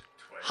 strikes.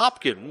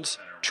 Hopkins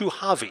to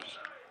Javi.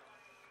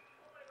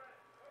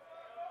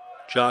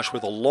 Josh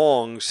with a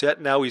long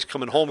set. Now he's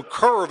coming home.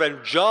 Curve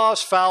and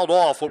just fouled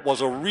off what was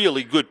a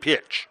really good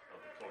pitch.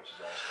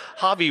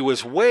 Javi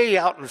was way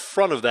out in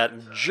front of that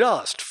and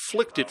just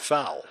flicked it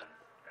foul.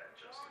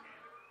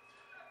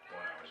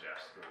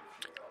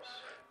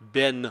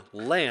 Ben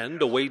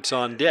Land awaits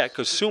on deck,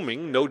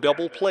 assuming no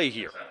double play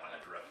here.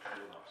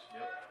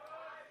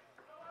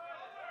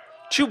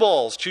 2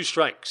 balls, 2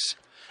 strikes.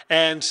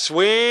 And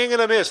swing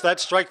and a miss.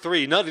 That's strike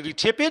 3. Now, did he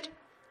tip it?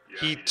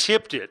 He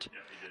tipped it.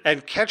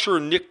 And catcher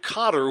Nick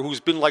Cotter, who's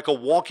been like a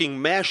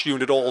walking mash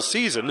unit all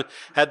season,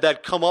 had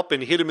that come up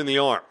and hit him in the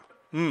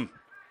arm.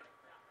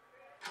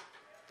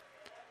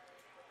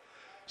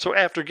 So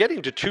after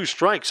getting to 2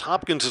 strikes,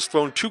 Hopkins has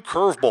thrown 2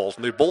 curveballs,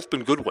 and they've both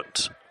been good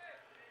ones.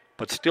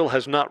 but still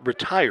has not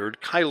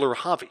retired Kyler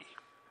Harvey.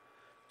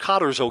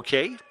 Cotter's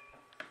okay.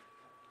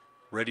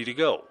 Ready to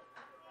go.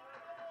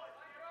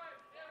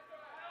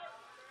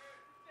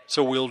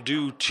 So we'll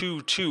do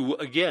 2-2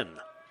 again.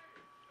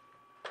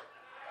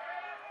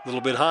 A little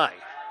bit high.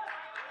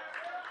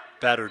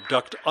 Batter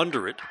ducked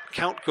under it.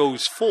 Count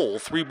goes full,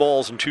 3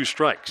 balls and 2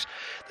 strikes.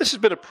 This has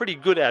been a pretty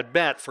good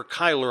at-bat for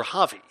Kyler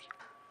Harvey.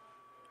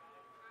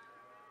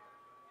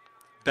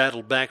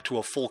 Battled back to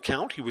a full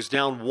count. He was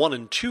down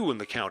 1-2 in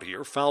the count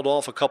here. Fouled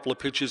off a couple of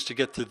pitches to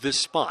get to this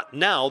spot.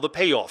 Now the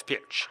payoff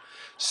pitch.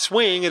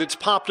 Swing, and it's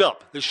popped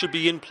up. This should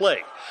be in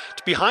play.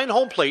 It's behind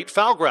home plate,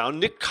 foul ground.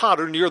 Nick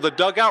Cotter near the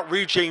dugout,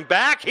 reaching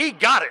back. He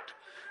got it.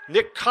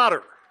 Nick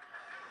Cotter.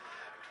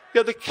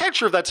 Yeah, the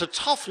catcher, that's a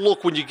tough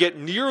look when you get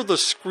near the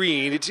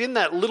screen. It's in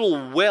that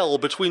little well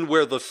between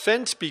where the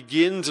fence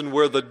begins and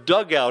where the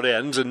dugout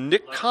ends, and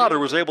Nick Cotter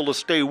was able to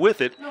stay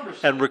with it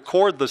and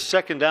record the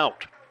second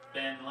out.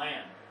 Ben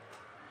Land.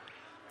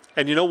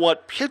 And you know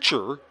what?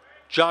 Pitcher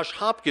Josh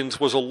Hopkins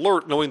was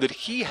alert, knowing that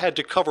he had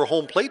to cover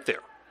home plate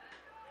there.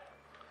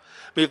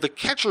 I mean, if the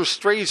catcher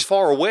strays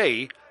far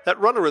away, that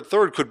runner at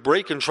third could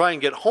break and try and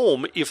get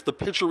home if the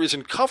pitcher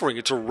isn't covering.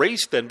 It's a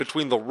race then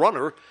between the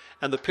runner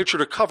and the pitcher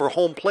to cover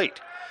home plate.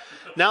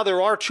 Now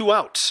there are 2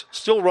 outs.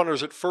 Still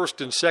runners at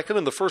first and second,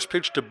 and the first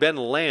pitch to Ben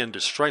Land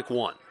is strike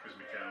 1.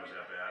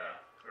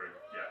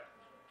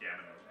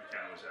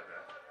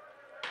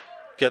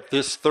 Get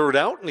this third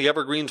out, and the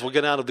Evergreens will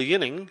get out of the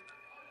inning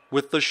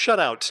with the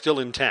shutout still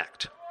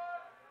intact.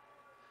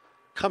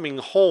 Coming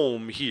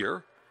home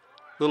here,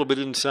 a little bit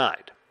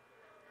inside.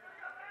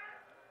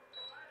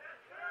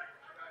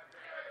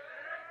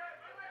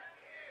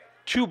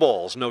 Two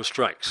balls, no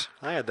strikes.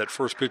 I had that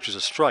first pitch as a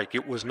strike.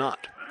 It was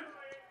not.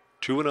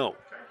 2-0.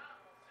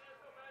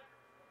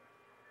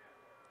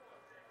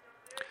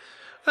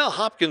 Well,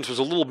 Hopkins was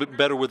a little bit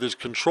better with his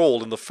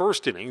control in the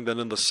first inning than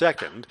in the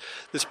second.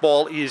 This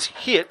ball is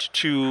hit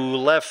to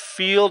left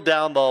field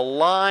down the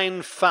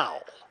line,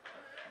 foul.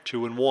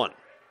 2-1.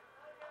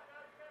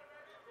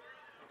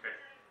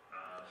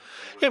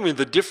 I mean,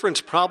 the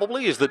difference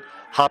probably is that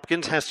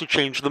Hopkins has to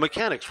change the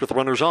mechanics with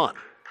runners on.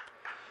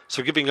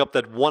 So giving up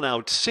that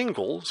 1-out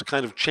single has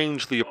kind of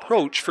changed the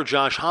approach for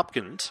Josh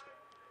Hopkins.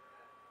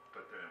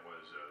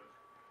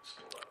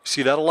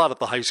 See that a lot at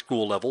the high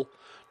school level.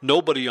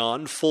 Nobody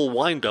on, full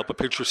windup. A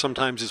pitcher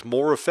sometimes is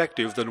more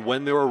effective than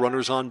when there are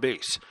runners on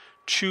base.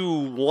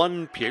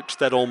 2-1 pitch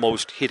that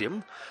almost hit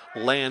him.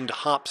 Land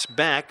hops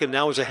back and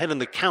now is ahead in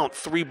the count.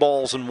 3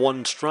 balls and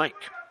 1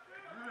 strike.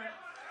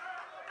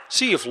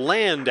 See if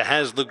Land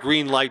has the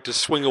green light to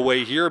swing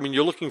away here. I mean,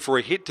 you're looking for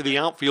a hit to the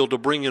outfield to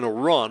bring in a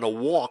run. A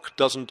walk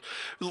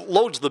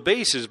loads the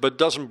bases, but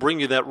doesn't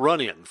bring you that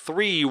run in.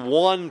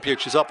 3-1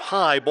 pitch is up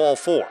high, ball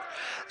 4.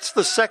 It's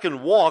the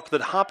second walk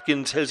that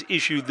Hopkins has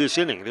issued this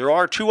inning. There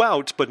are 2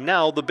 outs, but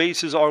now the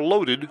bases are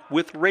loaded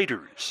with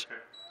Raiders.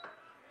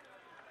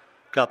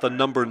 Got the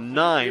number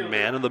 9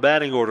 man in the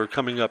batting order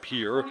coming up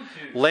here,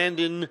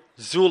 Landon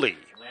Zulli.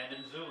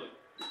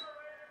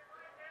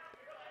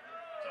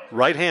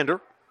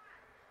 Right-hander.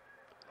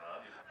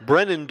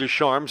 Brennan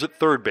Descharmes at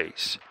third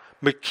base.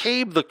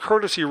 McCabe, the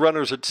courtesy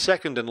runners at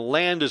second, and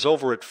Land is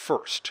over at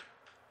first.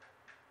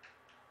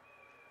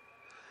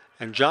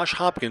 And Josh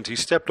Hopkins, he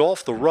stepped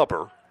off the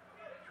rubber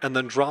and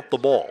then dropped the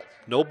ball.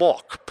 No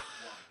balk.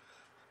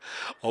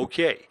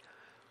 Okay.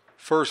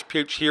 First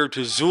pitch here to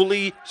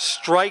Zulli,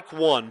 strike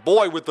 1.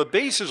 Boy, with the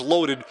bases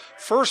loaded,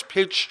 first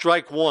pitch,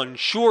 strike 1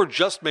 sure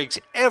just makes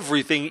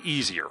everything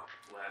easier.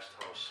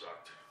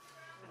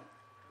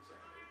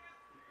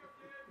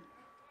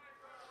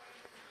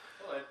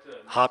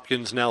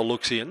 Hopkins now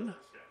looks in.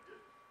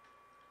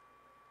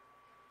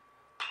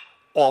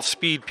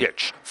 Off-speed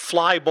pitch.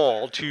 Fly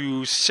ball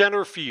to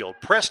center field.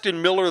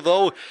 Preston Miller,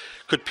 though,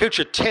 could pitch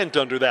a tent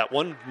under that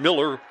one.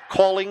 Miller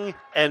calling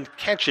and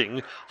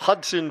catching.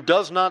 Hudson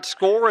does not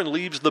score and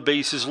leaves the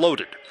bases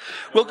loaded.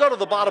 We'll go to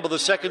the bottom of the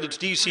second. It's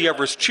DC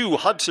Everest 2,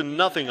 Hudson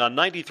nothing on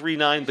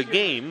 93.9 The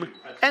Game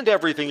and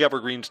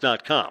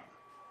EverythingEvergreens.com.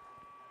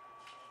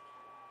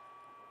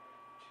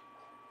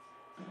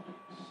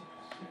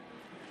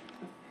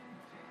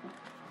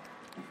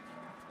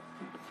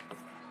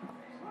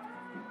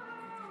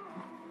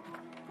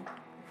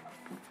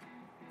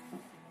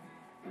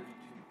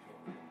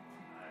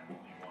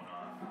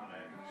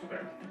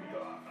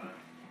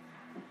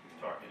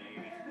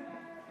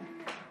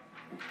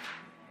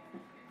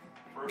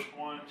 First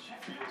one, she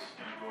feels it's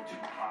going to go too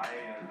high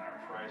in our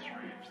price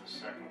range. The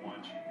second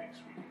one, she thinks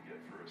we can get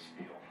for a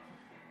steal,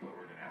 but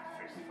we're going to have to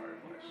fix the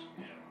fireplace.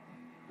 Yeah.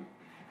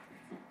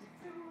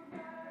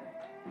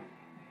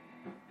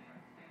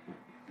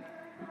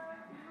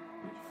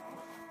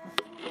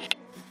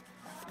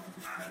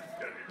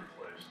 Gotta be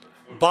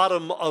replaced.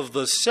 Bottom of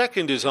the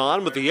second is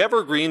on, with the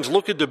Evergreens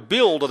looking to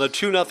build on a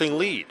 2-0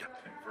 lead.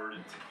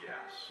 Converted to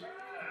gas. I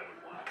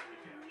would want it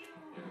again.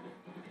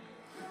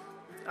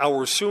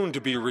 Our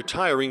soon-to-be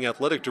retiring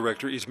athletic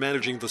director is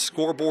managing the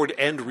scoreboard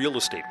and real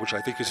estate, which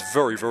I think is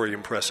very, very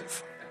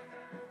impressive.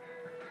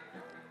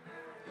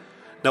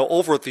 Now,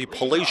 over at the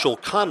palatial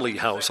Conley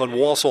House on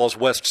Wausau's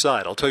west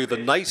side, I'll tell you the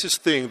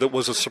nicest thing that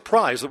was a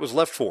surprise that was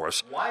left for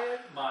us.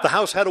 The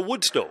house had a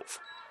wood stove.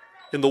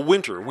 In the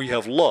winter, we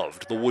have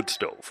loved the wood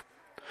stove.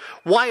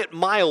 Wyatt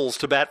Miles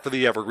to bat for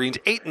the Evergreens,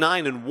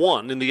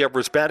 8-9-1 in the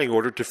Everest batting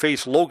order to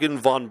face Logan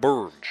Von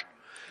Berge.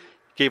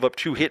 Gave up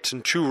 2 hits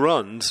and 2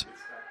 runs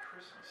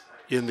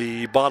in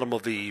the bottom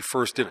of the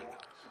first inning.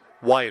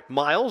 Wyatt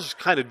Miles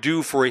kind of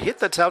due for a hit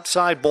that's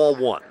outside ball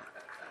 1.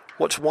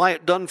 What's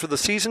Wyatt done for the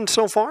season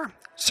so far?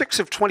 6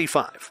 of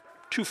 25,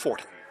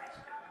 240.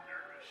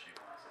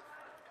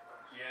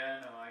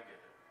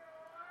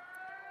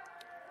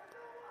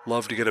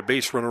 Love to get a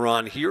base runner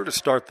on here to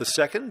start the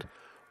second.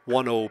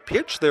 1-0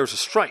 pitch. There's a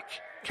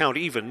strike. Count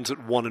evens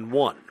at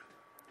 1-1.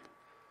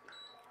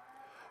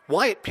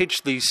 Wyatt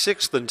pitched the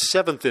 6th and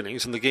 7th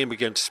innings in the game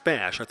against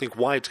Spash. I think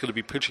Wyatt's going to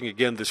be pitching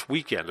again this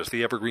weekend, as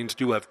the Evergreens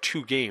do have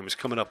 2 games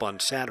coming up on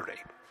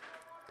Saturday.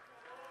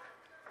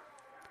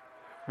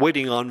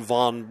 Waiting on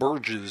Von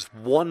Berge's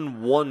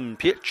 1-1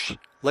 pitch.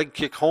 Leg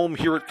kick home.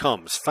 Here it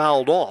comes.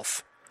 Fouled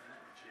off.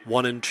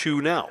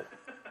 1-2 now.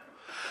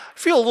 I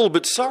feel a little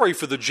bit sorry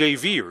for the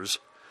JVers.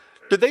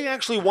 Did they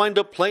actually wind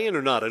up playing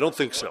or not? I don't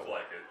think so.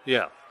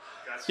 Yeah.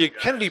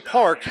 Kennedy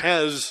Park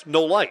has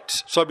no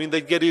lights. So, I mean,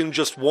 they'd get in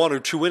just 1 or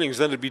 2 innings,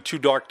 then it'd be too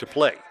dark to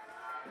play.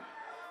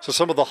 So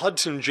some of the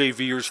Hudson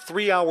JVers,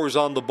 3 hours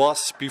on the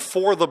bus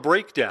before the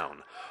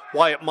breakdown.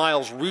 Wyatt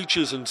Miles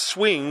reaches and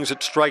swings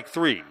at strike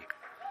 3.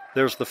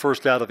 There's the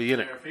first out of the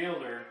inning.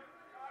 Fielder,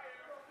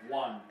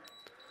 1.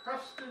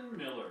 Preston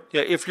Miller.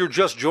 Yeah, if you're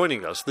just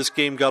joining us, this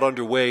game got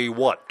underway,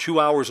 2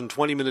 hours and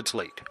 20 minutes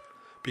late?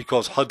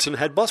 Because Hudson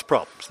had bus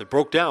problems. They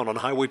broke down on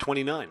Highway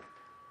 29.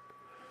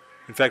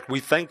 In fact, we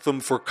thank them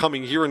for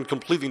coming here and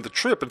completing the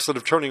trip instead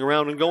of turning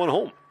around and going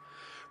home.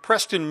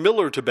 Preston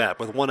Miller to bat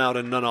with 1 out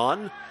and none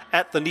on.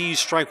 At the knees,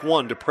 strike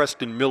 1 to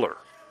Preston Miller.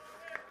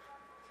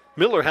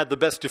 Miller had the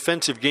best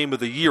defensive game of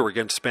the year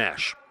against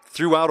Spash.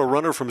 Threw out a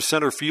runner from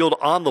center field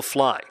on the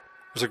fly.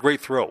 It was a great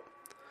throw.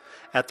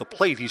 At the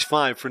plate, he's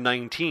 5 for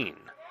 19.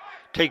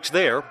 Takes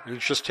there, and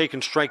he's just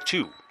taken strike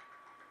 2.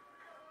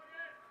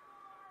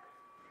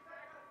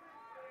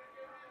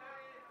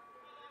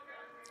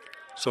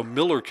 So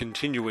Miller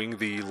continuing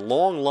the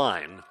long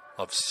line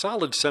of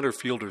solid center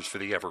fielders for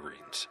the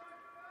Evergreens.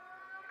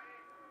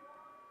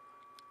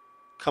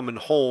 Coming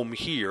home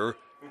here,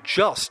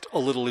 just a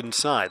little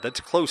inside. That's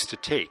close to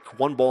take.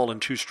 1 ball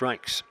and 2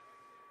 strikes.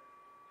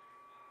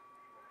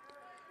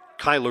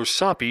 Kyler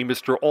Soppe,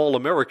 Mr.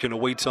 All-American,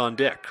 awaits on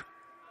deck.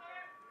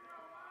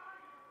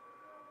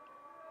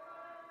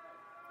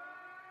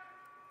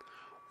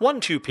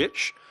 One-two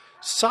pitch.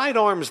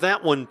 Sidearms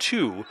that one,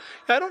 too.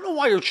 I don't know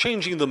why you're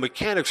changing the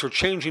mechanics or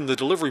changing the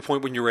delivery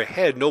point when you're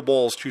ahead. No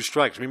balls, 2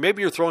 strikes. I mean,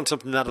 maybe you're throwing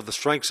something out of the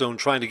strike zone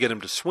trying to get him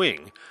to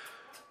swing.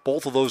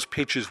 Both of those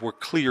pitches were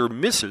clear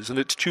misses, and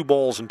it's 2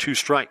 balls and 2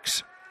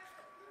 strikes.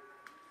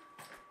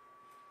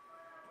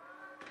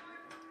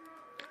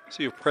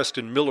 See if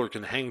Preston Miller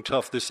can hang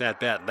tough this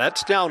at-bat.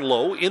 That's down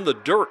low, in the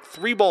dirt.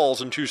 3 balls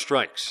and 2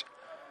 strikes.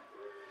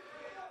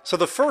 So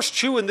the first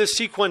 2 in this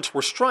sequence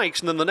were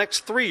strikes, and then the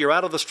next 3 are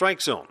out of the strike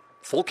zone.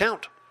 Full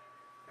count.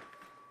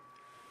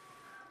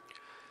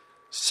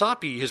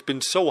 Soppe has been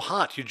so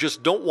hot, you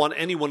just don't want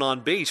anyone on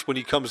base when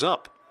he comes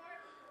up.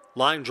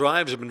 Line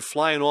drives have been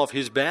flying off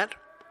his bat.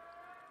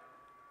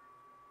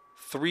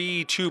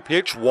 3-2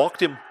 pitch,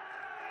 walked him.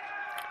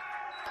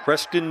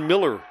 Preston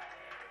Miller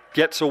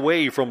gets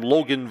away from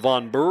Logan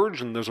Von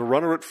Berge, and there's a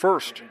runner at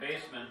first. Second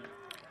baseman,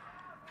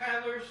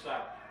 Kyler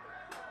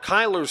Soppe.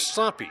 Kyler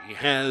Soppe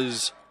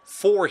has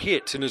 4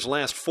 hits in his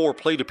last 4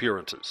 plate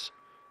appearances.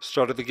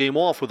 Started the game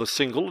off with a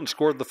single and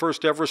scored the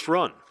first Everest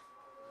run.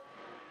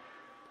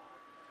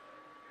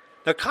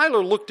 Now,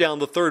 Kyler looked down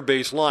the third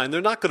base line. They're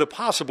not going to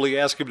possibly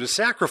ask him to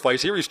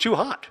sacrifice here. He's too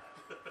hot.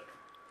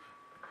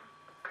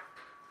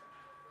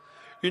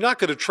 You're not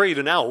going to trade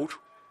an out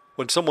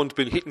when someone's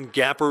been hitting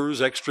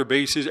gappers, extra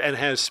bases, and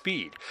has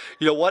speed.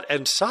 You know what?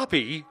 And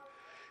Soppe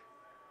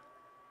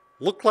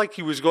looked like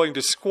he was going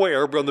to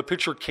square, but when the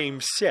pitcher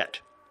came set.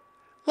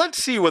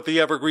 Let's see what the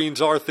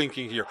Evergreens are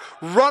thinking here.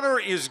 Runner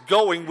is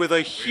going with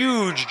a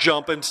huge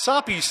jump, and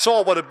Soppe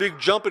saw what a big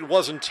jump it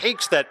was and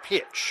takes that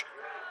pitch.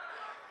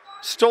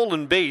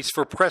 Stolen base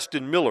for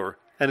Preston Miller,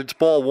 and it's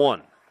ball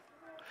 1.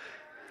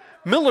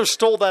 Miller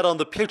stole that on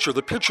the pitcher.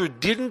 The pitcher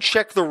didn't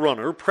check the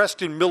runner.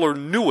 Preston Miller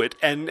knew it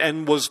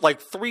and was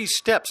like 3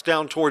 steps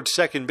down towards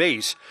second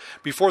base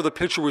before the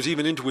pitcher was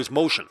even into his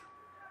motion.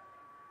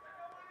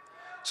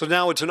 So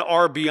now it's an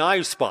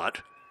RBI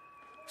spot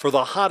for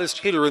the hottest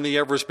hitter in the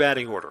Everest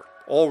batting order,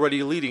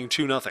 already leading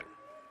 2-0.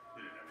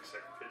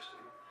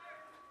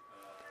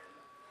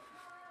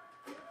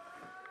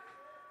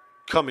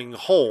 Coming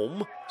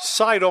home,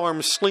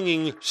 sidearm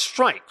slinging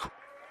strike.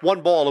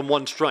 1 ball and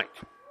 1 strike.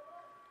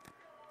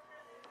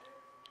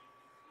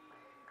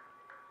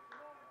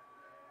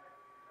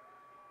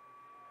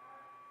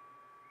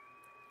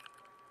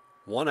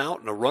 One out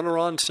and a runner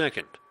on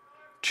second.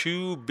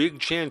 2 big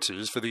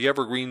chances for the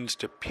Evergreens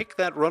to pick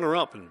that runner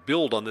up and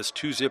build on this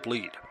 2-zip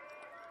lead.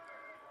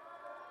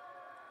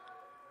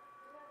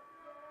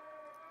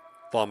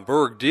 Von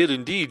Berg did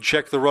indeed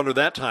check the runner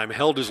that time,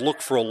 held his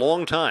look for a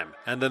long time,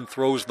 and then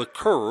throws the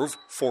curve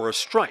for a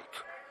strike.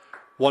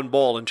 1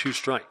 ball and 2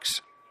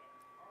 strikes.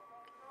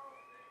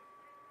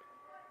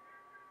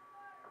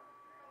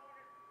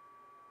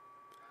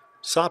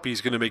 Soppy's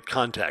going to make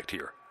contact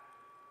here.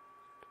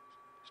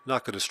 He's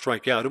not going to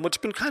strike out. And what's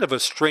been kind of a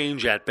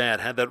strange at-bat,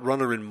 had that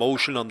runner in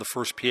motion on the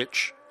first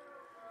pitch.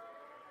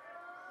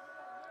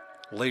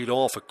 Laid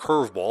off a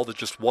curveball that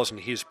just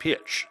wasn't his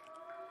pitch.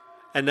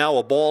 And now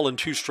a ball and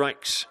 2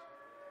 strikes.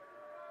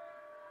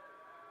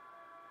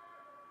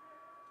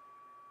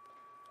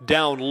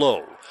 Down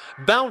low.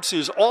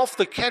 Bounces off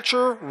the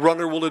catcher.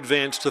 Runner will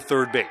advance to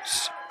third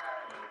base.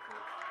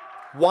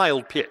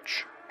 Wild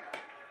pitch.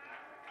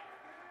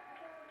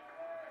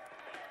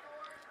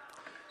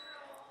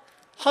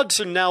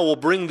 Hudson now will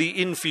bring the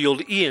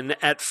infield in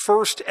at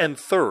first and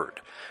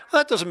third.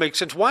 That doesn't make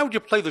sense. Why would you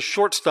play the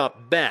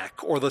shortstop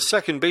back or the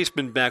second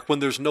baseman back when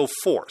there's no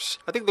force?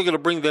 I think they're going to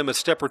bring them a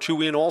step or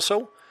two in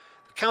also.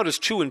 The count is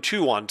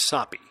 2-2 on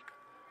Soppy.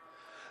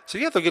 So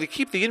yeah, they're going to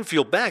keep the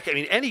infield back. I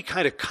mean, any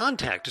kind of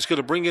contact is going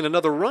to bring in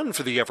another run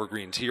for the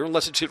Evergreens here,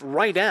 unless it's hit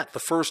right at the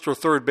first or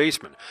third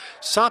baseman.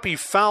 Soppy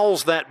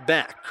fouls that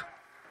back.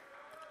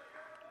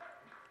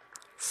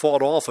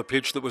 Fought off a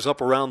pitch that was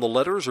up around the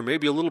letters or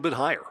maybe a little bit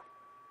higher.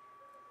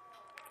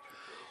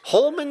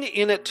 Holman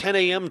in at 10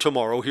 a.m.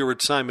 tomorrow here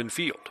at Simon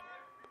Field.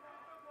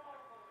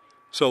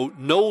 So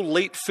no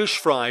late fish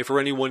fry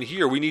for anyone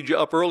here. We need you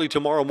up early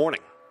tomorrow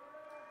morning.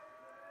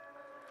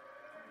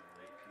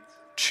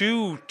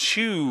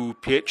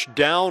 2-2 pitch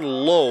down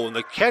low, and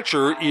the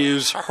catcher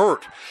is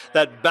hurt.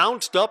 That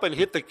bounced up and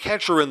hit the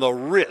catcher in the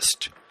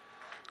wrist.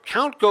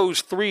 Count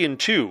goes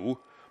 3-2,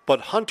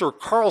 but Hunter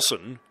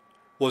Carlson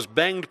was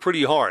banged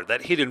pretty hard.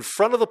 That hit in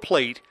front of the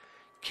plate,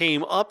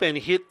 came up and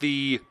hit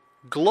the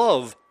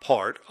glove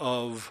part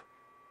of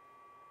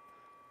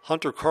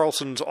Hunter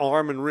Carlson's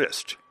arm and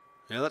wrist.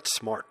 Yeah, that's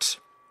smarts.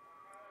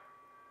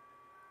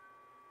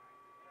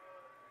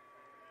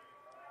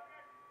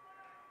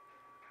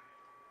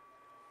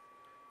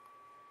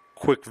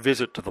 Quick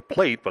visit to the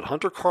plate, but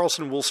Hunter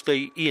Carlson will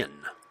stay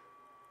in.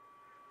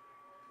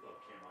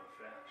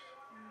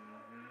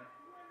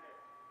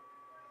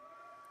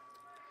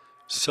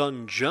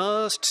 Sun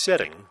just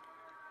setting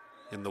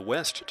in the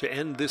west to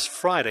end this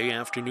Friday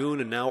afternoon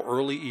and now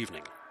early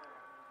evening.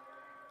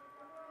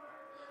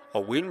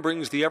 A win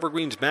brings the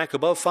Evergreens back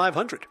above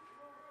 500.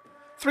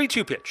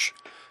 3-2 pitch.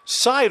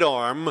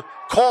 Sidearm,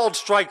 called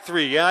strike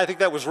 3. Yeah, I think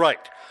that was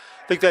right.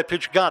 I think that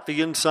pitch got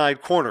the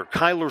inside corner.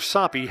 Kyler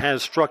Soppy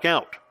has struck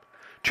out.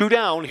 2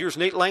 down, here's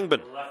Nate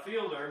Langbin. Left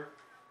fielder,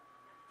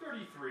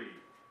 33.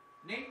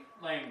 Nate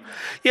Langbin.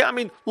 Yeah, I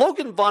mean,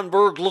 Logan Von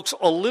Berg looks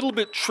a little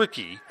bit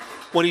tricky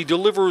when he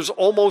delivers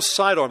almost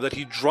sidearm, that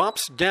he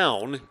drops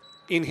down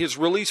in his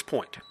release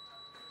point.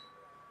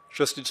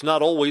 Just it's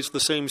not always the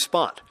same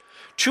spot.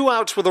 2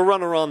 outs with a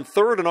runner on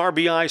third, an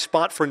RBI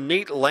spot for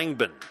Nate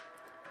Langbin.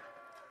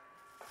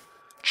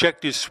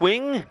 Checked his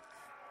swing,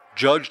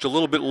 judged a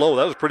little bit low.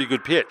 That was a pretty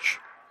good pitch.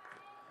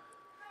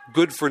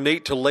 Good for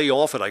Nate to lay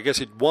off it. I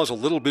guess it was a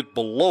little bit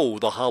below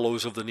the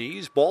hollows of the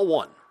knees. Ball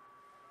 1.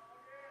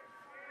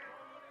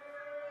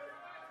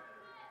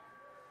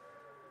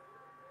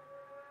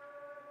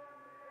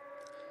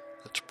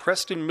 That's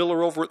Preston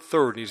Miller over at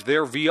third. He's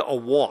there via a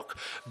walk.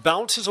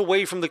 Bounces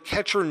away from the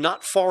catcher,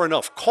 not far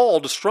enough.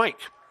 Called a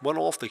strike. Went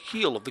off the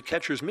heel of the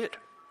catcher's mitt.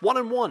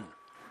 1-1.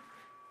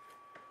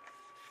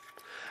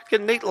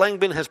 Again, Nate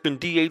Langbin has been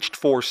DH'd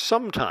for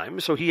some time,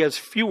 so he has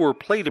fewer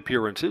plate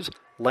appearances.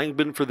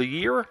 Langbin for the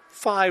year,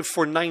 5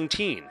 for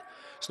 19.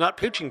 He's not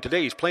pitching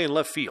today. He's playing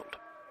left field.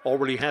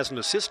 Already has an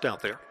assist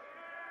out there.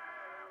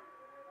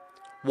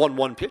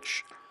 1-1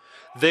 pitch.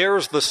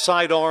 There's the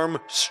sidearm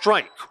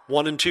strike.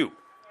 1-2.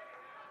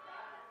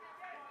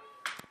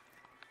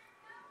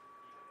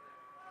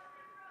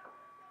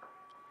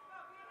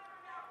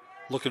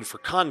 Looking for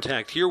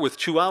contact here with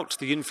 2 outs.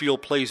 The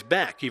infield plays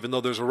back, even though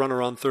there's a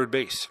runner on third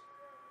base.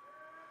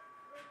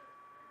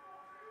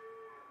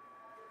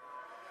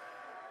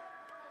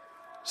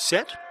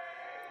 Set.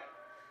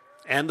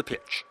 And the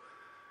pitch.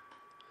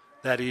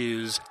 That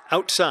is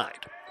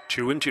outside.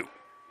 2-2.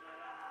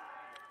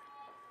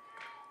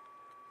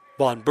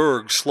 Von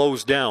Berg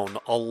slows down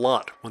a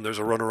lot when there's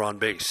a runner on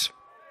base.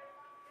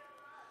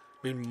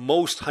 I mean,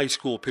 most high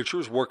school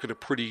pitchers work at a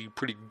pretty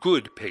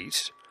good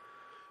pace.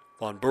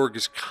 Von Berg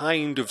is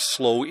kind of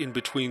slow in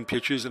between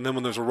pitches, and then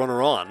when there's a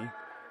runner on,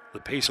 the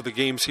pace of the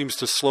game seems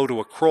to slow to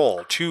a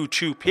crawl.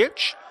 2-2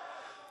 pitch.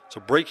 It's a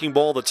breaking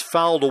ball that's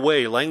fouled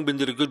away. Langbin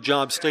did a good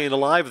job staying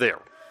alive there.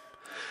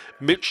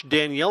 Mitch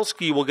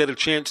Danielski will get a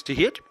chance to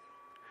hit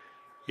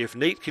if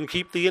Nate can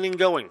keep the inning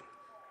going.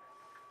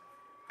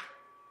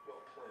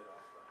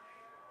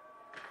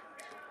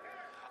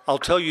 I'll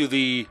tell you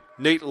the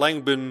Nate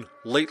Langbin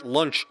late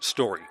lunch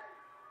story.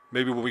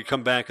 Maybe when we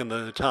come back in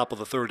the top of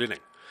the third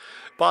inning.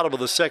 Bottom of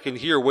the second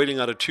here, waiting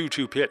on a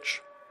 2-2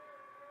 pitch.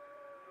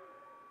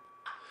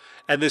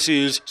 And this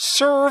is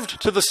served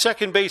to the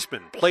second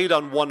baseman. Played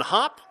on one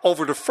hop,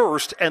 over to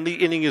first, and the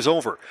inning is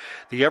over.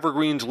 The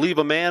Evergreens leave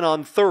a man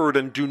on third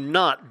and do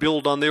not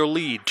build on their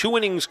lead. 2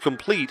 innings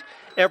complete.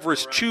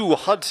 Everest 2,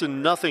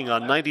 Hudson nothing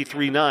on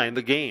 93.9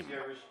 the game.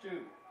 Everest 2,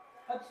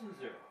 Hudson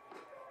 0.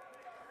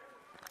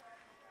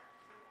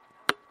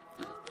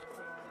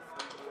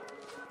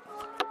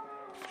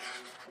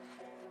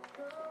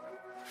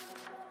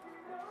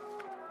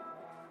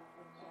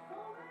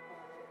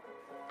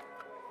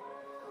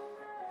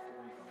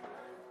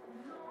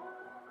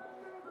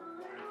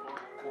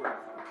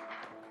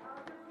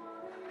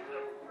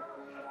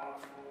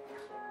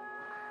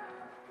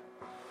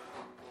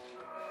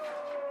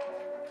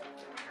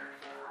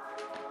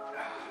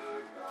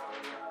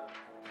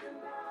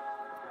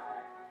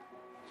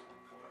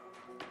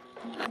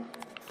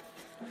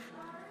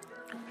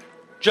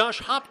 Josh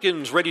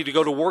Hopkins ready to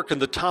go to work in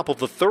the top of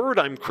the third.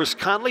 I'm Chris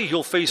Conley.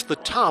 He'll face the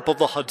top of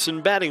the Hudson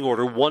batting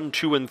order, 1,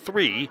 2, and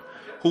 3,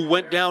 who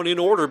went down in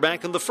order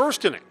back in the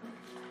first inning.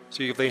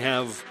 See if they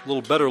have a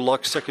little better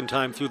luck second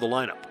time through the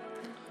lineup.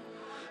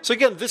 So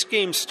again, this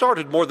game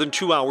started more than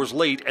 2 hours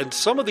late, and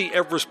some of the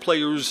Everest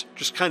players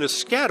just kind of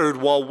scattered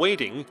while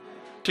waiting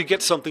to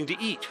get something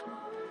to eat.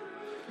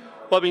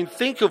 Well, I mean,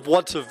 think of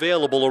what's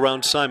available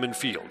around Simon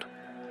Field.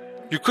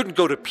 You couldn't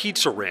go to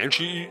Pizza Ranch.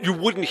 You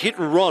wouldn't hit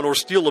and run or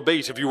steal a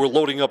base if you were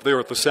loading up there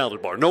at the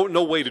salad bar.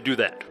 No way to do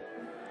that.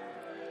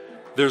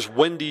 There's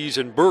Wendy's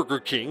and Burger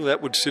King.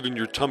 That would sit in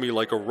your tummy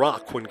like a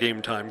rock when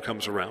game time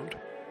comes around.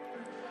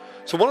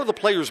 So one of the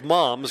players'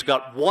 moms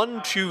got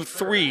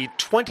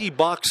 20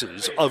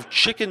 boxes of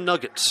chicken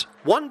nuggets.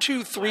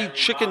 3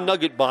 chicken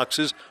nugget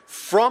boxes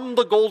from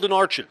the Golden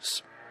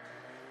Arches.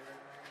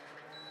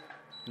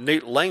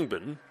 Nate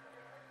Langman,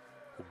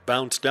 who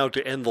bounced out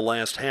to end the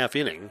last half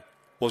inning,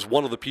 was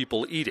one of the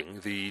people eating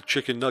the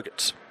chicken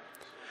nuggets.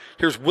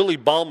 Here's Willie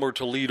Ballmer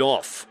to lead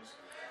off.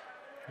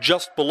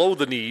 Just below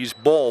the knees,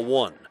 ball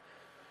 1.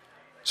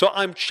 So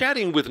I'm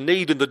chatting with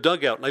Nate in the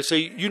dugout, and I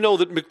say, you know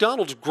that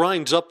McDonald's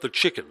grinds up the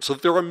chicken, so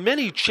that there are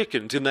many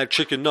chickens in that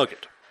chicken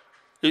nugget.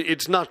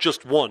 It's not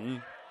just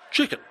one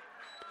chicken.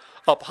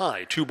 Up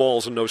high, 2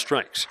 balls and no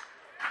strikes.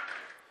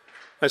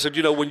 I said,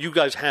 you know, when you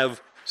guys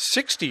have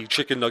 60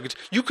 chicken nuggets,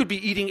 you could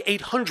be eating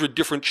 800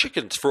 different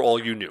chickens for all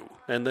you knew.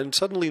 And then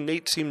suddenly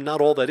Nate seemed not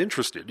all that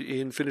interested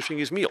in finishing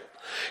his meal.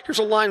 Here's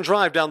a line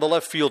drive down the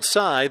left field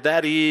side.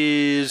 That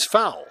is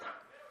foul.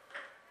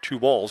 2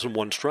 balls and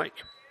 1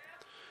 strike.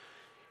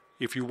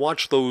 If you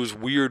watch those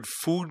weird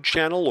Food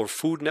Channel or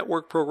Food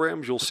Network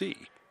programs, you'll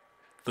see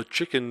the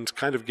chickens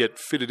kind of get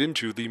fitted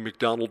into the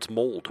McDonald's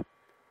mold.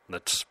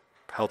 That's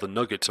how the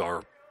nuggets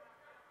are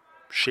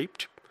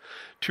shaped.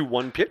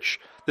 2-1 pitch.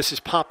 This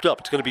is popped up.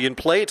 It's going to be in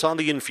play. It's on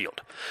the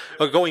infield.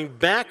 Going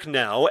back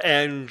now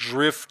and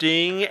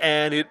drifting,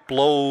 and it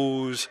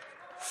blows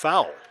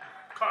foul.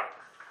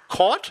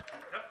 Caught?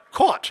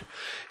 Caught.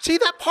 See,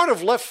 that part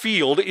of left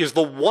field is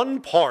the one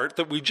part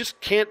that we just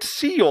can't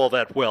see all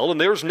that well, and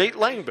there's Nate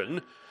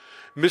Langman,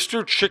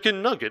 Mr.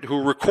 Chicken Nugget,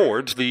 who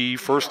records the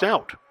first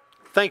out.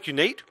 Thank you,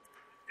 Nate.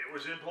 It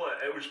was in play.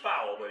 It was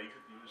foul, but he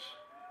was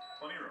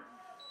plenty of room.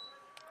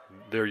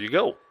 There you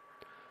go.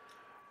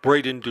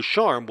 Braden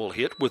Ducharme will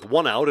hit with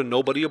 1 out and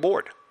nobody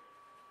aboard.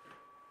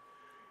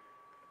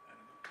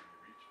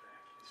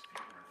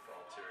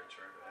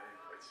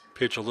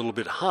 Pitch a little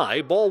bit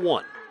high, ball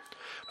 1.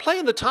 Play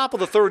in the top of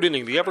the third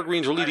inning. The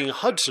Evergreens are leading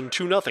Hudson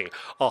 2-0.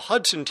 A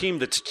Hudson team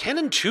that's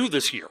 10-2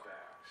 this year.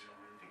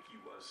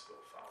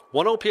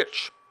 1-0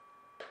 pitch.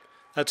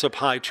 That's up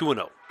high,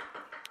 2-0.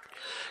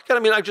 I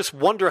mean, I just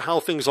wonder how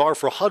things are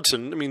for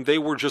Hudson. I mean, they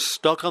were just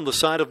stuck on the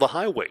side of the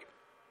highway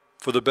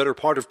for the better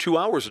part of 2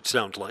 hours, it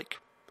sounds like.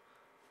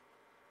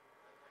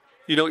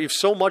 You know, if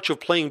so much of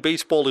playing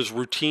baseball is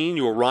routine,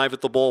 you arrive at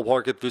the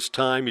ballpark at this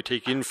time, you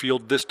take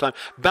infield this time,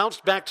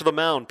 bounced back to the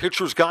mound,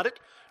 pitcher's got it.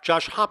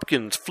 Josh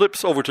Hopkins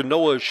flips over to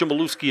Noah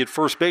Shimolewski at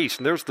first base,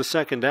 and there's the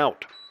second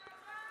out.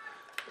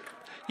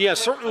 Yeah,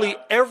 certainly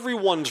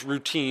everyone's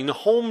routine,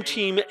 home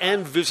team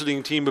and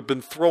visiting team, have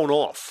been thrown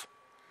off.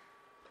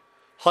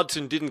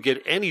 Hudson didn't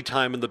get any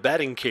time in the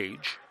batting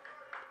cage.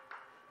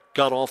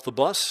 Got off the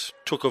bus,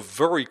 took a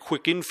very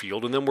quick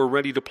infield, and then we're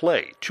ready to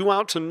play. 2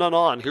 outs and none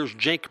on. Here's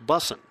Jake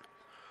Busson.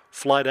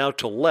 Flied out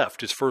to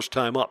left his first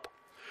time up.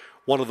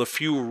 One of the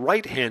few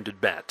right-handed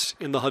bats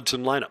in the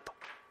Hudson lineup.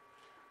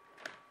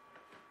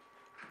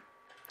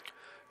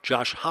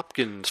 Josh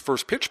Hopkins'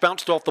 first pitch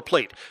bounced off the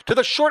plate to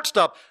the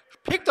shortstop.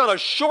 Picked on a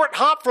short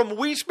hop from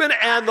Weisman,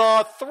 and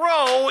the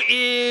throw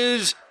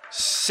is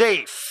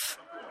safe.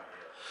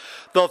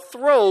 The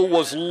throw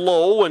was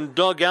low and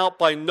dug out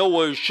by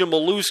Noah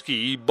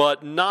Shimolewski,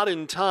 but not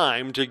in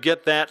time to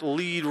get that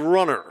lead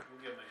runner.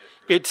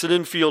 It's an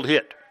infield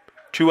hit.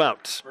 2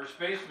 outs. First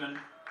baseman,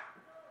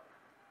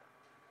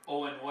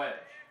 Owen Wedge.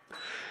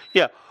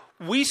 Yeah,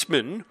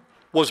 Weisman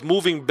was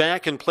moving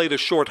back and played a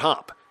short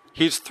hop.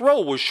 His throw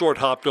was short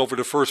hopped over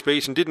to first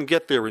base and didn't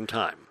get there in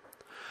time.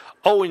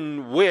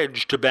 Owen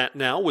Wedge to bat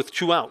now with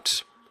 2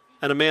 outs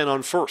and a man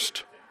on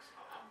first.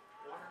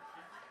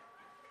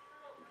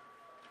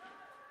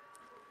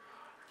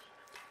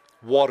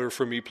 Water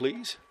for me,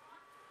 please.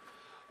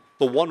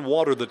 The one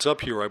water that's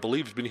up here, I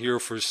believe, has been here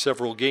for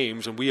several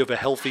games, and we have a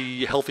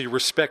healthy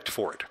respect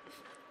for it.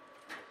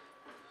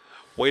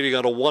 Waiting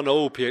on a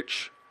 1-0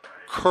 pitch.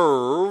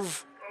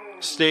 Curve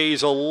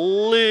stays a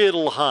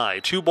little high.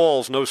 2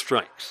 balls, no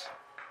strikes.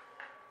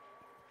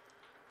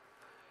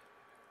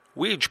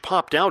 Weege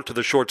popped out to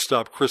the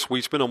shortstop, Chris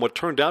Weisman, on what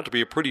turned out to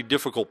be a pretty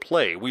difficult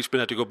play. Weisman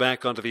had to go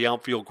back onto the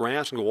outfield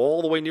grass and go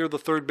all the way near the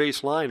third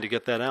base line to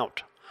get that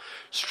out.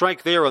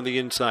 Strike there on the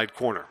inside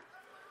corner.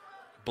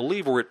 I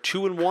believe we're at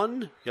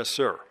 2-1. Yes,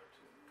 sir.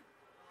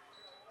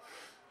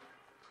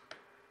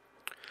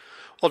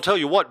 I'll tell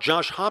you what,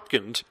 Josh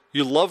Hopkins,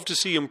 you love to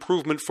see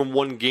improvement from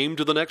one game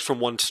to the next, from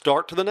one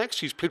start to the next.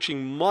 He's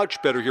pitching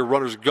much better here.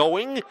 Runners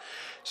going.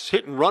 His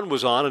hit and run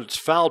was on, and it's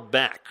fouled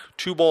back.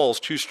 2 balls,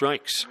 2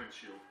 strikes.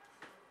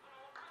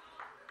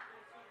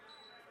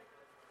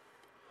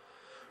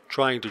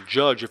 Trying to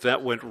judge if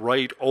that went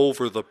right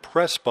over the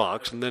press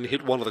box and then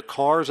hit one of the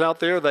cars out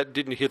there. That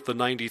didn't hit the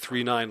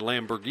 93.9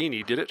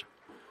 Lamborghini, did it?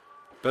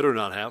 Better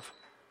not have.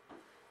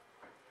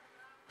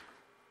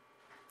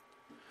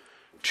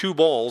 2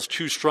 balls,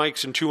 2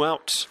 strikes, and 2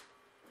 outs.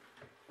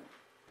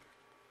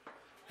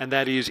 And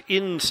that is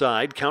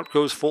inside. Count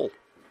goes full.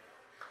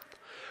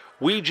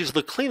 Weege is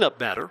the cleanup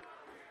batter.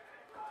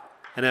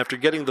 And after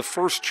getting the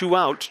first 2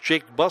 outs,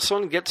 Jake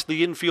Busson gets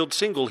the infield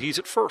single. He's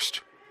at first.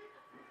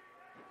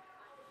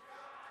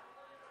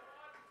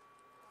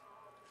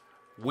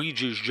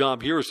 Weege's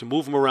job here is to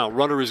move him around.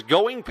 Runner is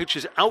going,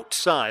 pitches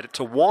outside. It's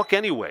a walk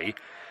anyway.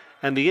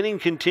 And the inning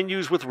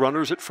continues with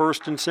runners at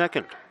first and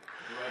second.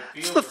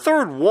 It's the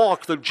 3rd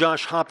walk that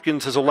Josh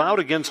Hopkins has allowed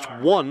against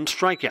 1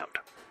 strikeout.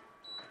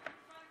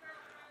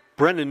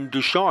 Brennan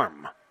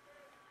Ducharme.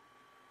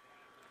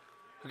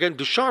 Again,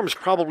 Ducharme's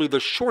probably the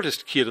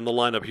shortest kid in the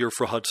lineup here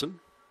for Hudson.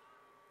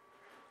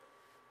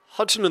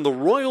 Hudson in the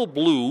royal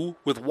blue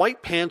with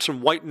white pants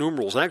and white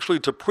numerals. Actually,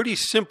 it's a pretty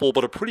simple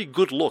but a pretty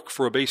good look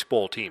for a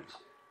baseball team.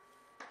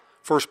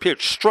 First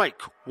pitch, strike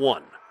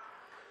 1.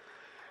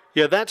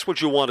 Yeah, that's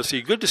what you want to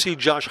see. Good to see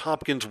Josh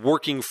Hopkins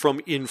working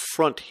from in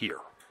front here.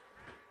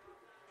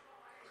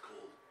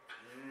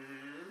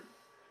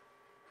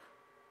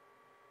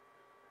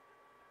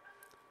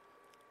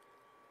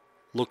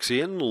 Looks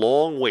in,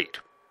 long wait.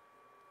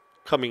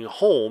 Coming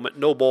home at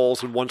no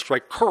balls and 1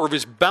 strike. Curve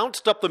is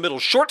bounced up the middle.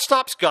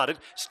 Shortstop's got it,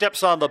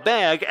 steps on the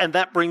bag, and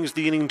that brings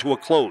the inning to a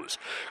close.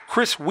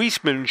 Chris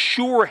Weisman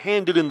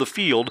sure-handed in the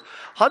field.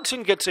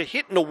 Hudson gets a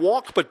hit and a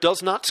walk, but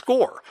does not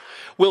score.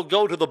 We'll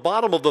go to the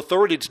bottom of the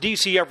 3rd. It's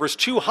DC Everest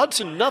 2,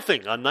 Hudson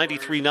nothing on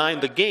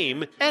 93.9 The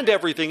Game and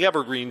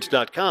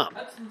EverythingEvergreens.com.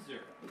 Hudson 0.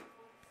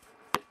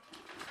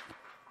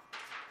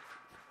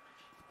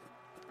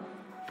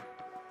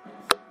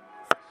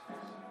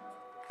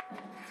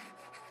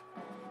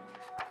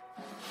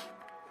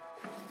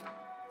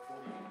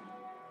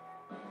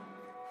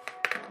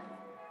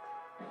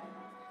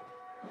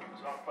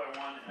 Off by 1,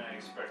 and I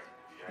expected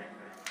to be.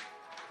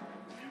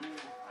 I knew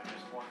I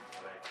missed one,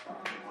 but I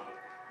didn't want to.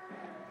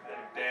 I had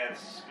a bad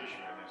suspicion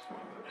I missed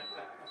one.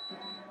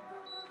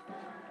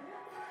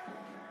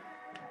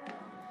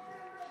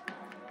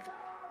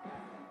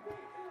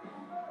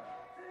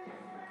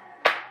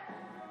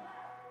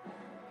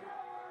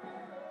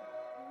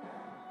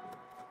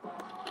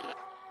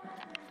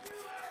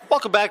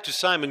 Welcome back to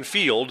Simon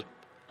Field.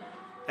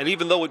 And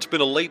even though it's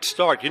been a late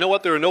start, you know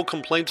what? There are no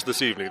complaints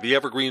this evening. The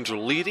Evergreens are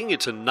leading.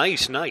 It's a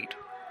nice night.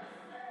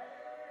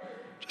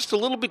 Just a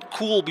little bit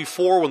cool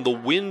before when the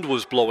wind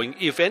was blowing.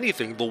 If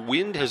anything, the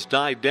wind has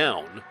died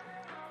down.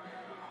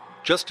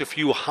 Just a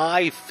few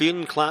high,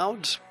 thin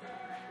clouds.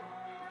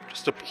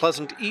 Just a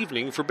pleasant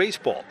evening for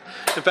baseball.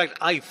 In fact,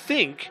 I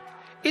think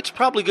it's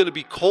probably going to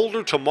be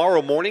colder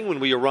tomorrow morning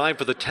when we arrive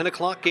for the 10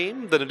 o'clock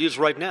game than it is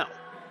right now.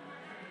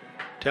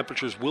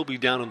 Temperatures will be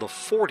down in the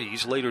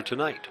 40s later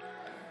tonight.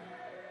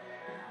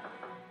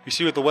 You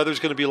see what the weather's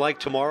going to be like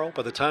tomorrow?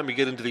 By the time we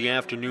get into the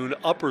afternoon,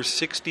 upper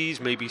 60s,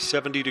 maybe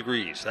 70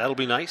 degrees. That'll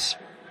be nice.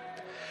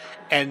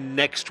 And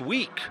next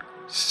week,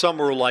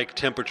 summer-like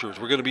temperatures.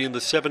 We're going to be in the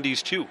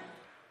 70s too.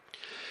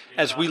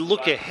 As we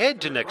look ahead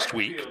to next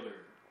week,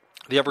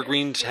 the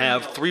Evergreens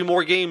have 3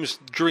 more games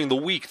during the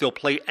week. They'll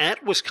play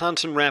at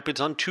Wisconsin Rapids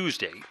on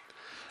Tuesday.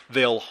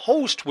 They'll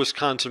host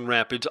Wisconsin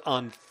Rapids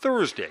on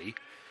Thursday.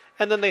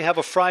 And then they have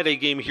a Friday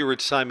game here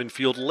at Simon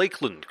Field.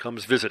 Lakeland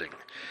comes visiting.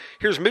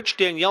 Here's Mitch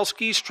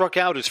Danielski, struck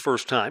out his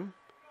first time.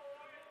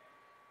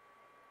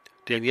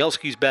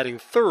 Danielski's batting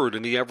 3rd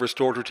in the Everest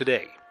order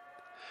today.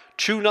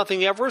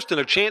 2-0 Everest and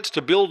a chance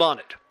to build on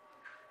it.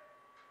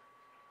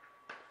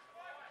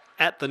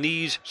 At the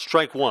knees,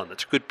 strike 1.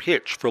 That's a good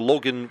pitch for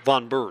Logan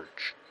Von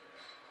Berge.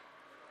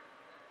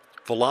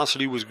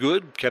 Velocity was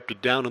good, kept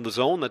it down in the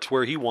zone. That's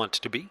where he wants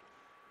to be.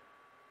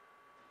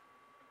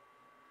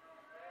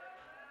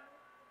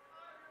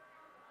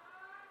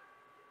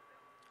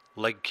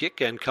 Leg kick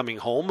and coming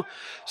home.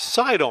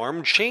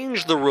 Sidearm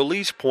changed the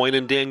release point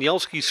and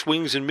Danielski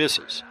swings and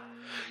misses.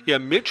 Yeah,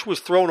 Mitch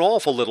was thrown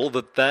off a little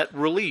that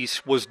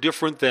release was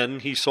different than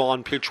he saw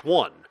on pitch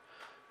 1.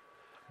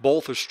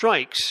 Both are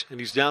strikes and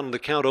he's down in the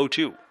count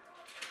 0-2.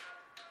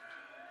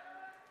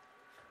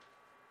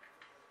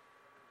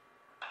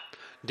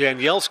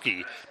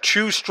 Danielski,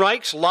 2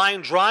 strikes,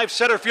 line drive,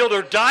 center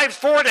fielder dives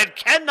for it and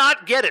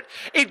cannot get it.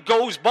 It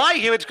goes by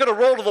him, it's going to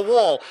roll to the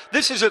wall.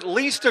 This is at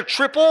least a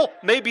triple,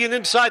 maybe an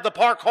inside the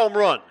park home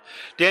run.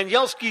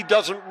 Danielski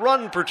doesn't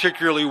run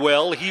particularly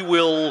well. He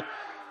will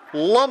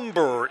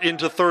lumber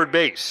into third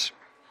base.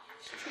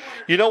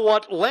 You know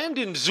what?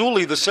 Landon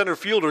Zulli, the center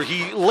fielder,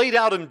 he laid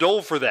out and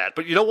dove for that.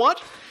 But you know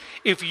what?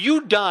 If you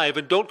dive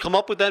and don't come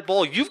up with that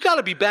ball, you've got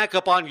to be back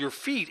up on your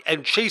feet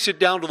and chase it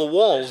down to the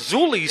wall.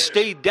 Zulli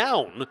stayed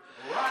down,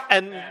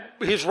 and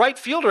his right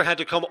fielder had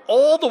to come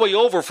all the way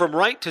over from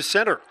right to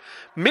center.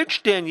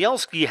 Mitch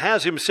Danielski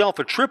has himself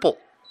a triple.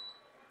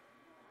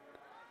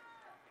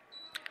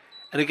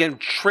 And again,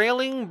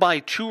 trailing by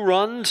 2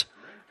 runs,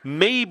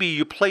 maybe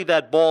you play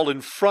that ball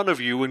in front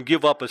of you and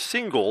give up a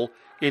single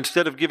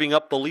instead of giving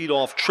up the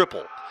leadoff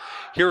triple.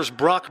 Here's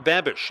Brock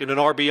Babish in an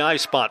RBI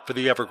spot for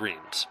the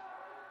Evergreens.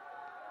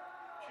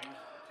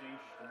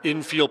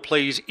 Infield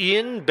plays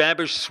in.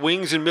 Babish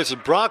swings and misses.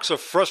 Brock's a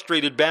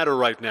frustrated batter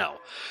right now.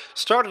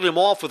 Started him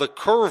off with a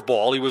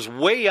curveball. He was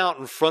way out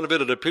in front of it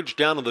at a pitch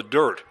down in the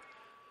dirt.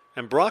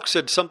 And Brock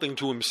said something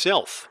to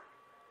himself.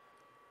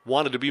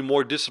 Wanted to be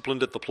more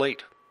disciplined at the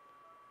plate.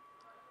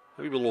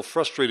 Maybe a little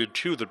frustrated,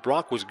 too, that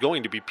Brock was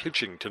going to be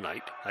pitching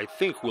tonight. I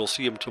think we'll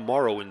see him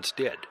tomorrow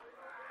instead.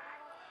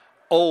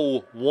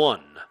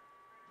 0-1.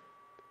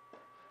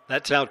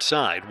 That's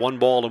outside. 1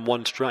 ball and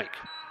 1 strike.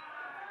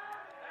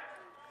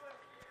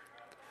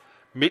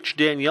 Mitch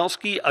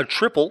Danielski, a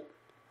triple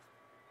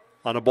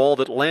on a ball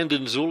that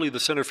Landon Zulli, the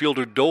center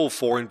fielder, dove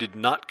for and did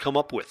not come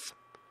up with.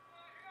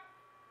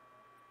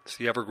 It's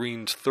the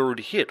Evergreens'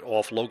 3rd hit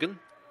off Logan.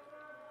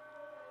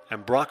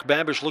 And Brock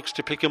Babish looks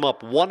to pick him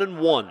up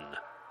 1-1.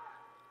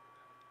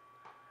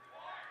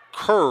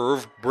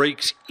 Curve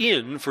breaks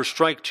in for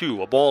strike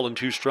 2, a ball and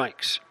 2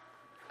 strikes.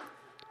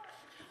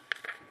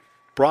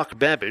 Brock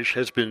Babish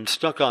has been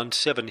stuck on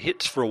 7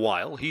 hits for a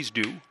while. He's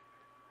due.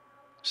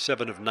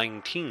 7 of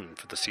 19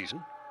 for the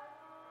season.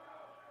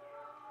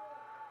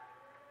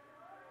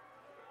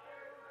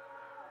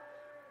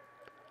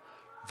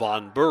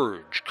 Von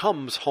Burge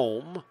comes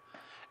home,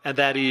 and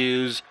that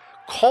is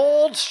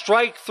called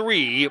strike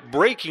 3,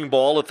 breaking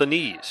ball at the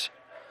knees.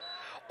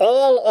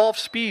 All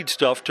off-speed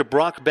stuff to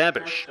Brock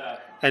Babish,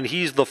 and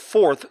he's the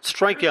 4th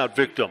strikeout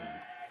victim.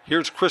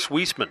 Here's Chris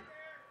Wiesman.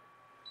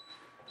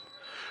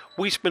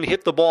 Wiesman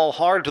hit the ball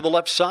hard to the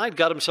left side,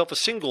 got himself a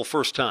single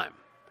first time.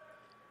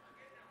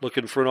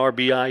 Looking for an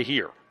RBI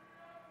here.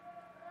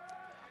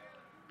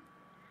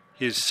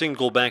 His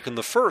single back in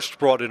the 1st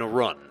brought in a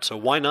run, so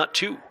why not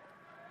 2?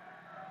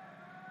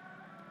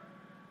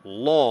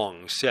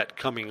 Long set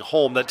coming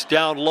home. That's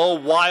down low,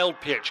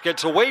 wild pitch.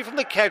 Gets away from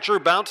the catcher,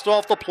 bounced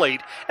off the plate,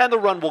 and the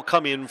run will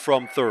come in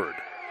from 3rd.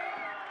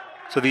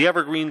 So the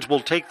Evergreens will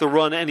take the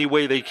run any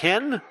way they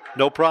can.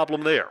 No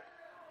problem there.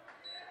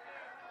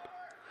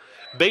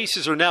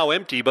 Bases are now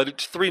empty, but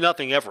it's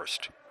 3-0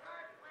 Everest.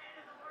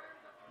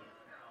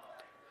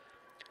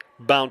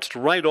 Bounced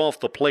right off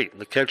the plate,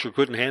 and the catcher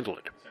couldn't handle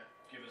it.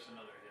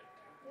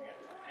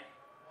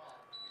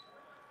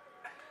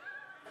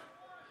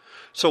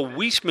 So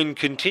Wiesman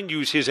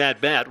continues his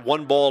at-bat,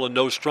 1 ball and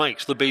no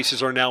strikes. The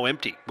bases are now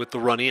empty with the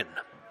run in.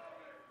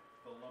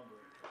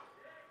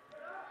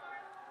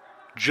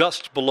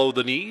 Just below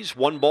the knees,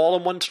 1 ball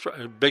and 1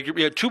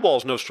 strike. 2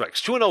 balls, no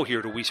strikes. 2-0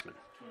 here to Wiesman.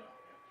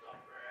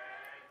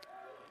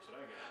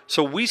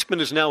 So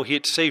Wiesman is now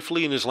hit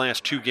safely in his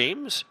last 2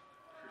 games.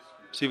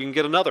 See if we can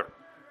get another.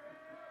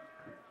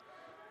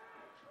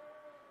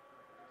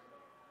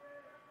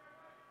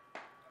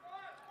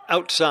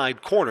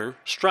 Outside corner,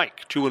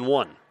 strike,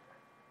 2-1.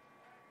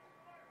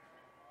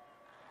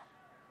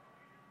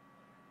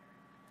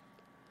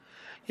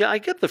 Yeah, I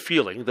get the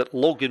feeling that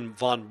Logan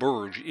Von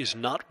Burge is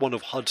not one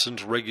of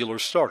Hudson's regular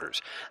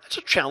starters. That's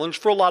a challenge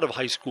for a lot of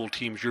high school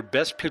teams. Your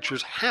best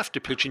pitchers have to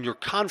pitch in your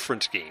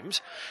conference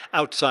games.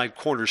 Outside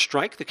corner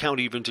strike, the count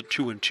evens at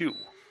 2-2.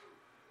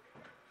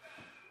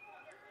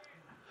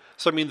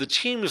 So, I mean, the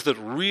teams that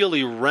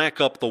really rack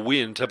up the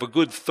wins have a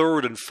good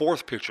 3rd and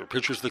 4th pitcher,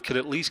 pitchers that can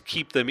at least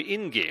keep them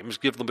in games,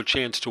 give them a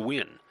chance to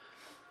win.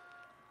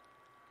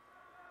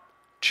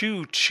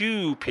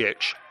 2-2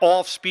 pitch,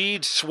 off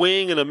speed,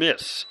 swing, and a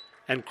miss.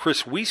 And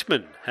Chris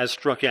Wiesman has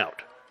struck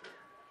out.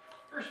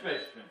 First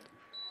baseman,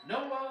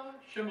 Noah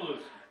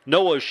Shimolewski.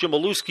 Noah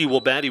Shimolewski will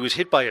bat. He was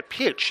hit by a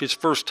pitch his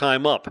first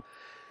time up.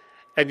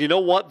 And you know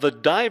what? The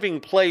diving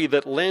play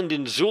that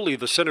Landon Zulli,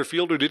 the center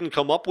fielder, didn't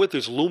come up with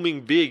is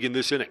looming big in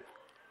this inning.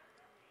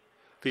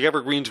 The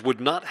Evergreens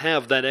would not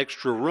have that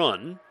extra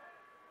run,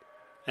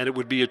 and it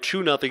would be a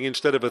 2-0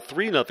 instead of a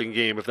 3-0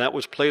 game if that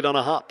was played on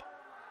a hop.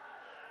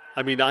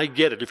 I mean, I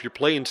get it. If you're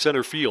playing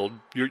center field,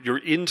 your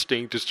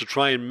instinct is to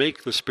try and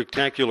make the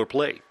spectacular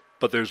play.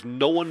 But there's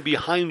no one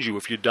behind you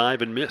if you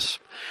dive and miss.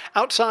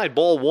 Outside,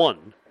 ball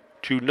 1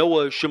 to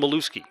Noah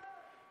Shimolewski.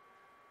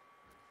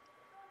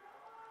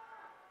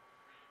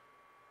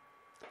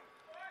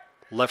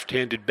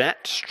 Left-handed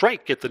bat,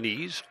 strike at the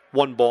knees.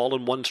 1 ball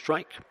and 1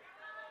 strike.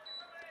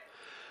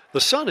 The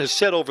sun has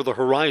set over the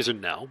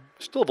horizon now.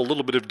 Still have a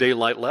little bit of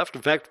daylight left.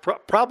 In fact,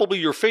 probably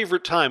your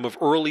favorite time of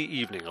early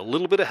evening. A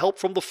little bit of help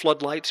from the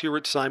floodlights here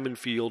at Simon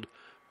Field.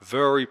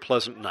 Very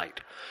pleasant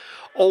night.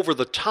 Over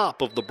the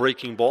top of the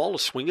breaking ball, a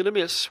swing and a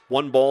miss.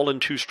 1 ball and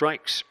 2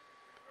 strikes.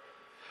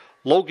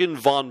 Logan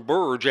Von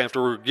Berge,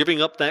 after giving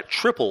up that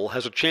triple,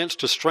 has a chance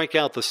to strike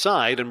out the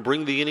side and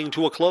bring the inning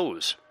to a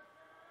close.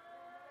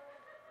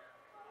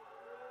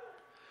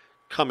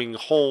 Coming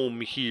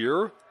home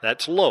here,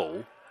 that's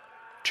low.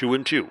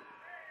 2-2.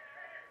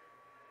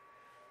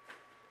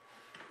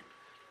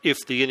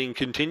 If the inning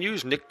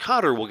continues, Nick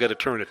Cotter will get a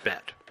turn at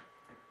bat.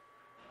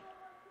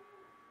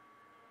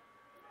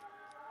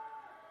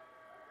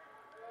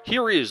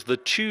 Here is the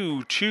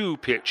 2-2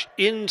 pitch.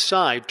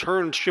 Inside,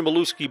 turns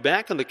Chmielewski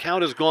back, and the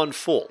count has gone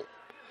full.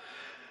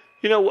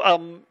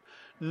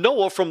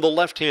 Noah from the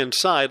left-hand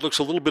side looks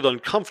a little bit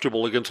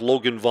uncomfortable against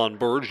Logan Von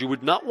Berge. You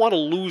would not want to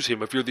lose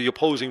him if you're the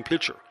opposing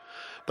pitcher.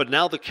 But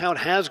now the count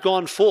has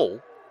gone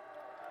full.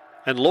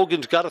 And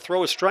Logan's got to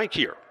throw a strike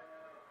here.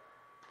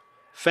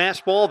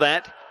 Fastball,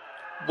 that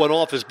went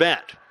off his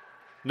bat.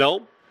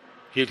 No,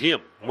 hit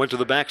him. Went to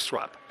the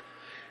backstop.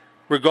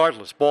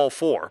 Regardless, ball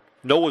 4.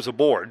 Noah's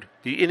aboard.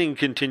 The inning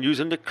continues,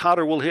 and Nick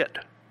Cotter will hit.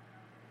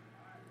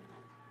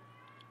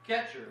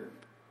 Catcher,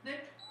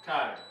 Nick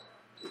Cotter.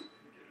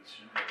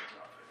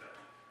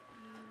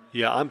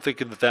 Yeah, I'm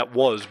thinking that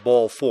was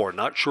ball 4.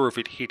 Not sure if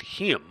it hit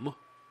him.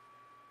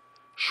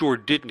 Sure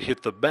didn't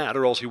hit the bat,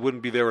 or else he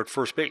wouldn't be there at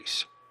first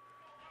base.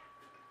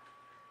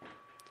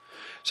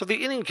 So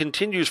the inning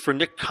continues for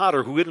Nick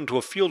Cotter, who hit into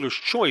a fielder's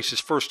choice his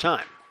first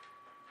time.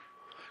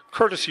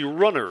 Courtesy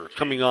runner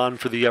coming on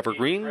for the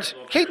Evergreens.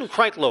 Caden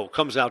Kreitlow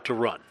comes out to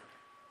run.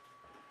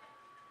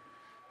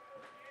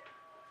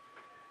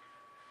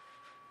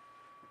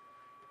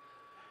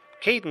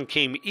 Caden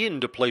came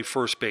in to play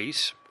first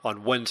base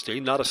on Wednesday.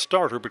 Not a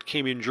starter, but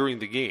came in during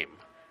the game.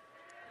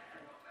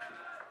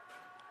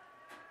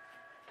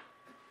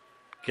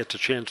 Gets a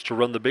chance to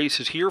run the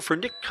bases here for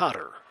Nick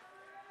Cotter.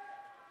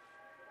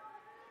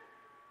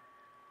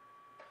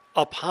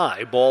 Up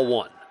high, ball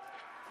 1.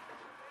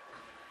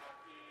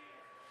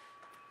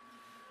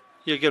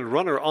 You get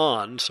runner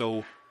on,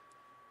 so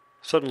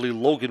suddenly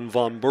Logan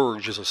Von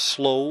Berge is a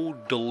slow,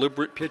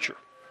 deliberate pitcher.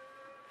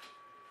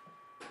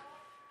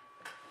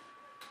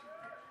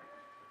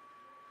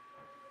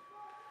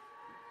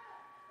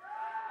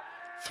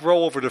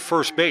 Throw over to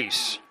first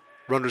base.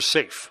 Runner's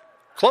safe.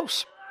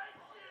 Close.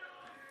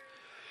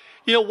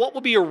 What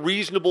would be a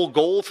reasonable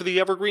goal for the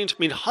Evergreens?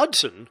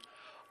 Hudson,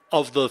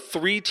 of the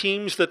 3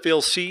 teams that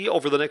they'll see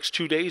over the next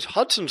 2 days,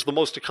 Hudson's the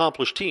most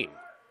accomplished team.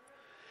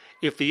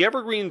 If the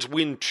Evergreens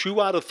win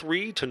 2 out of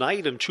 3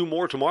 tonight and 2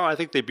 more tomorrow, I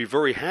think they'd be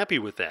very happy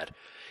with that.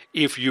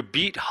 If you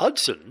beat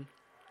Hudson,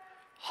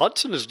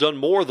 Hudson has done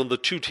more than the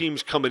 2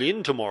 teams coming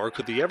in tomorrow.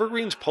 Could the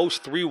Evergreens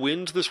post 3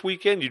 wins this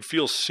weekend? You'd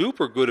feel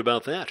super good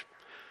about that.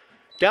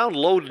 Down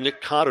low to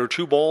Nick Cotter,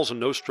 2 balls and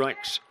no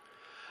strikes.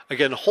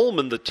 Again,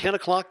 Holman, the 10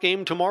 o'clock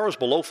game tomorrow is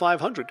below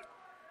 500.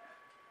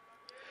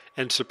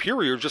 And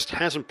Superior just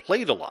hasn't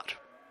played a lot.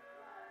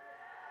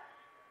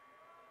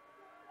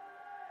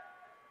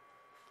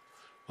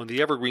 When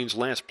the Evergreens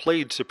last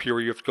played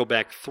Superior, you have to go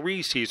back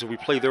 3 seasons. We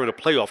played there in a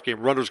playoff game.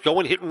 Runners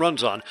going, hitting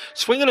runs on.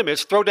 Swing and a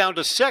miss, throw down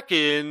to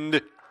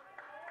second.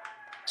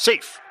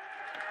 Safe.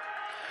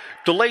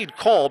 Delayed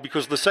call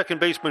because the second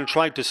baseman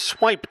tried to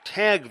swipe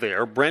tag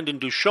there. Brandon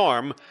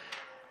Ducharme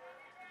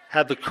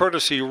had the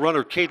courtesy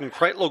runner Caden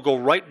Kreitlow go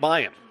right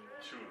by him.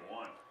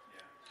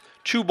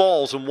 2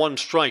 balls and 1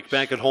 strike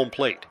back at home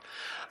plate.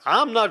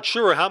 I'm not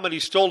sure how many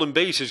stolen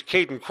bases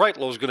Caden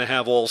Kreitlow is going to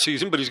have all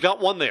season, but he's got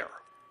 1 there.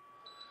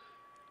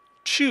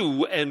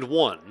 2 and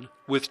 1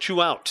 with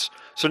 2 outs.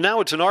 So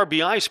now it's an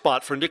RBI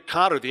spot for Nick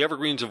Cotter. The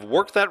Evergreens have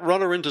worked that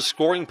runner into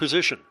scoring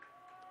position.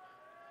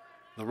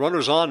 The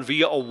runner's on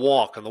via a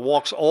walk, and the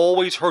walks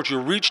always hurt you.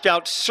 Reached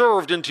out,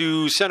 served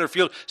into center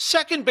field.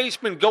 Second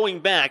baseman going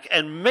back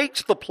and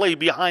makes the play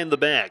behind the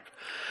bag.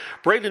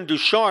 Braden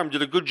Ducharme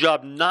did a good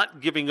job not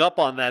giving up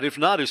on that. If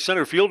not, his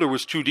center fielder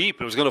was too deep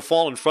and it was going to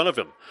fall in front of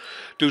him.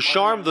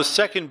 Ducharme, the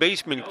second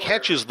baseman,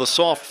 catches the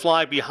soft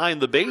fly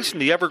behind the base,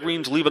 and the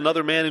Evergreens leave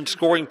another man in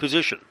scoring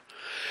position.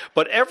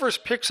 But Evers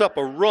picks up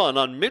a run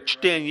on Mitch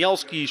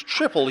Danielski's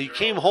triple. He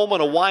came home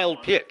on a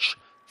wild pitch.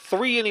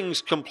 3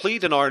 innings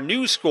complete, and our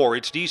new score,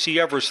 it's DC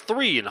Evers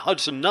 3 and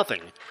Hudson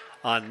nothing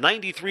on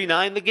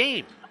 93.9 The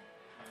Game.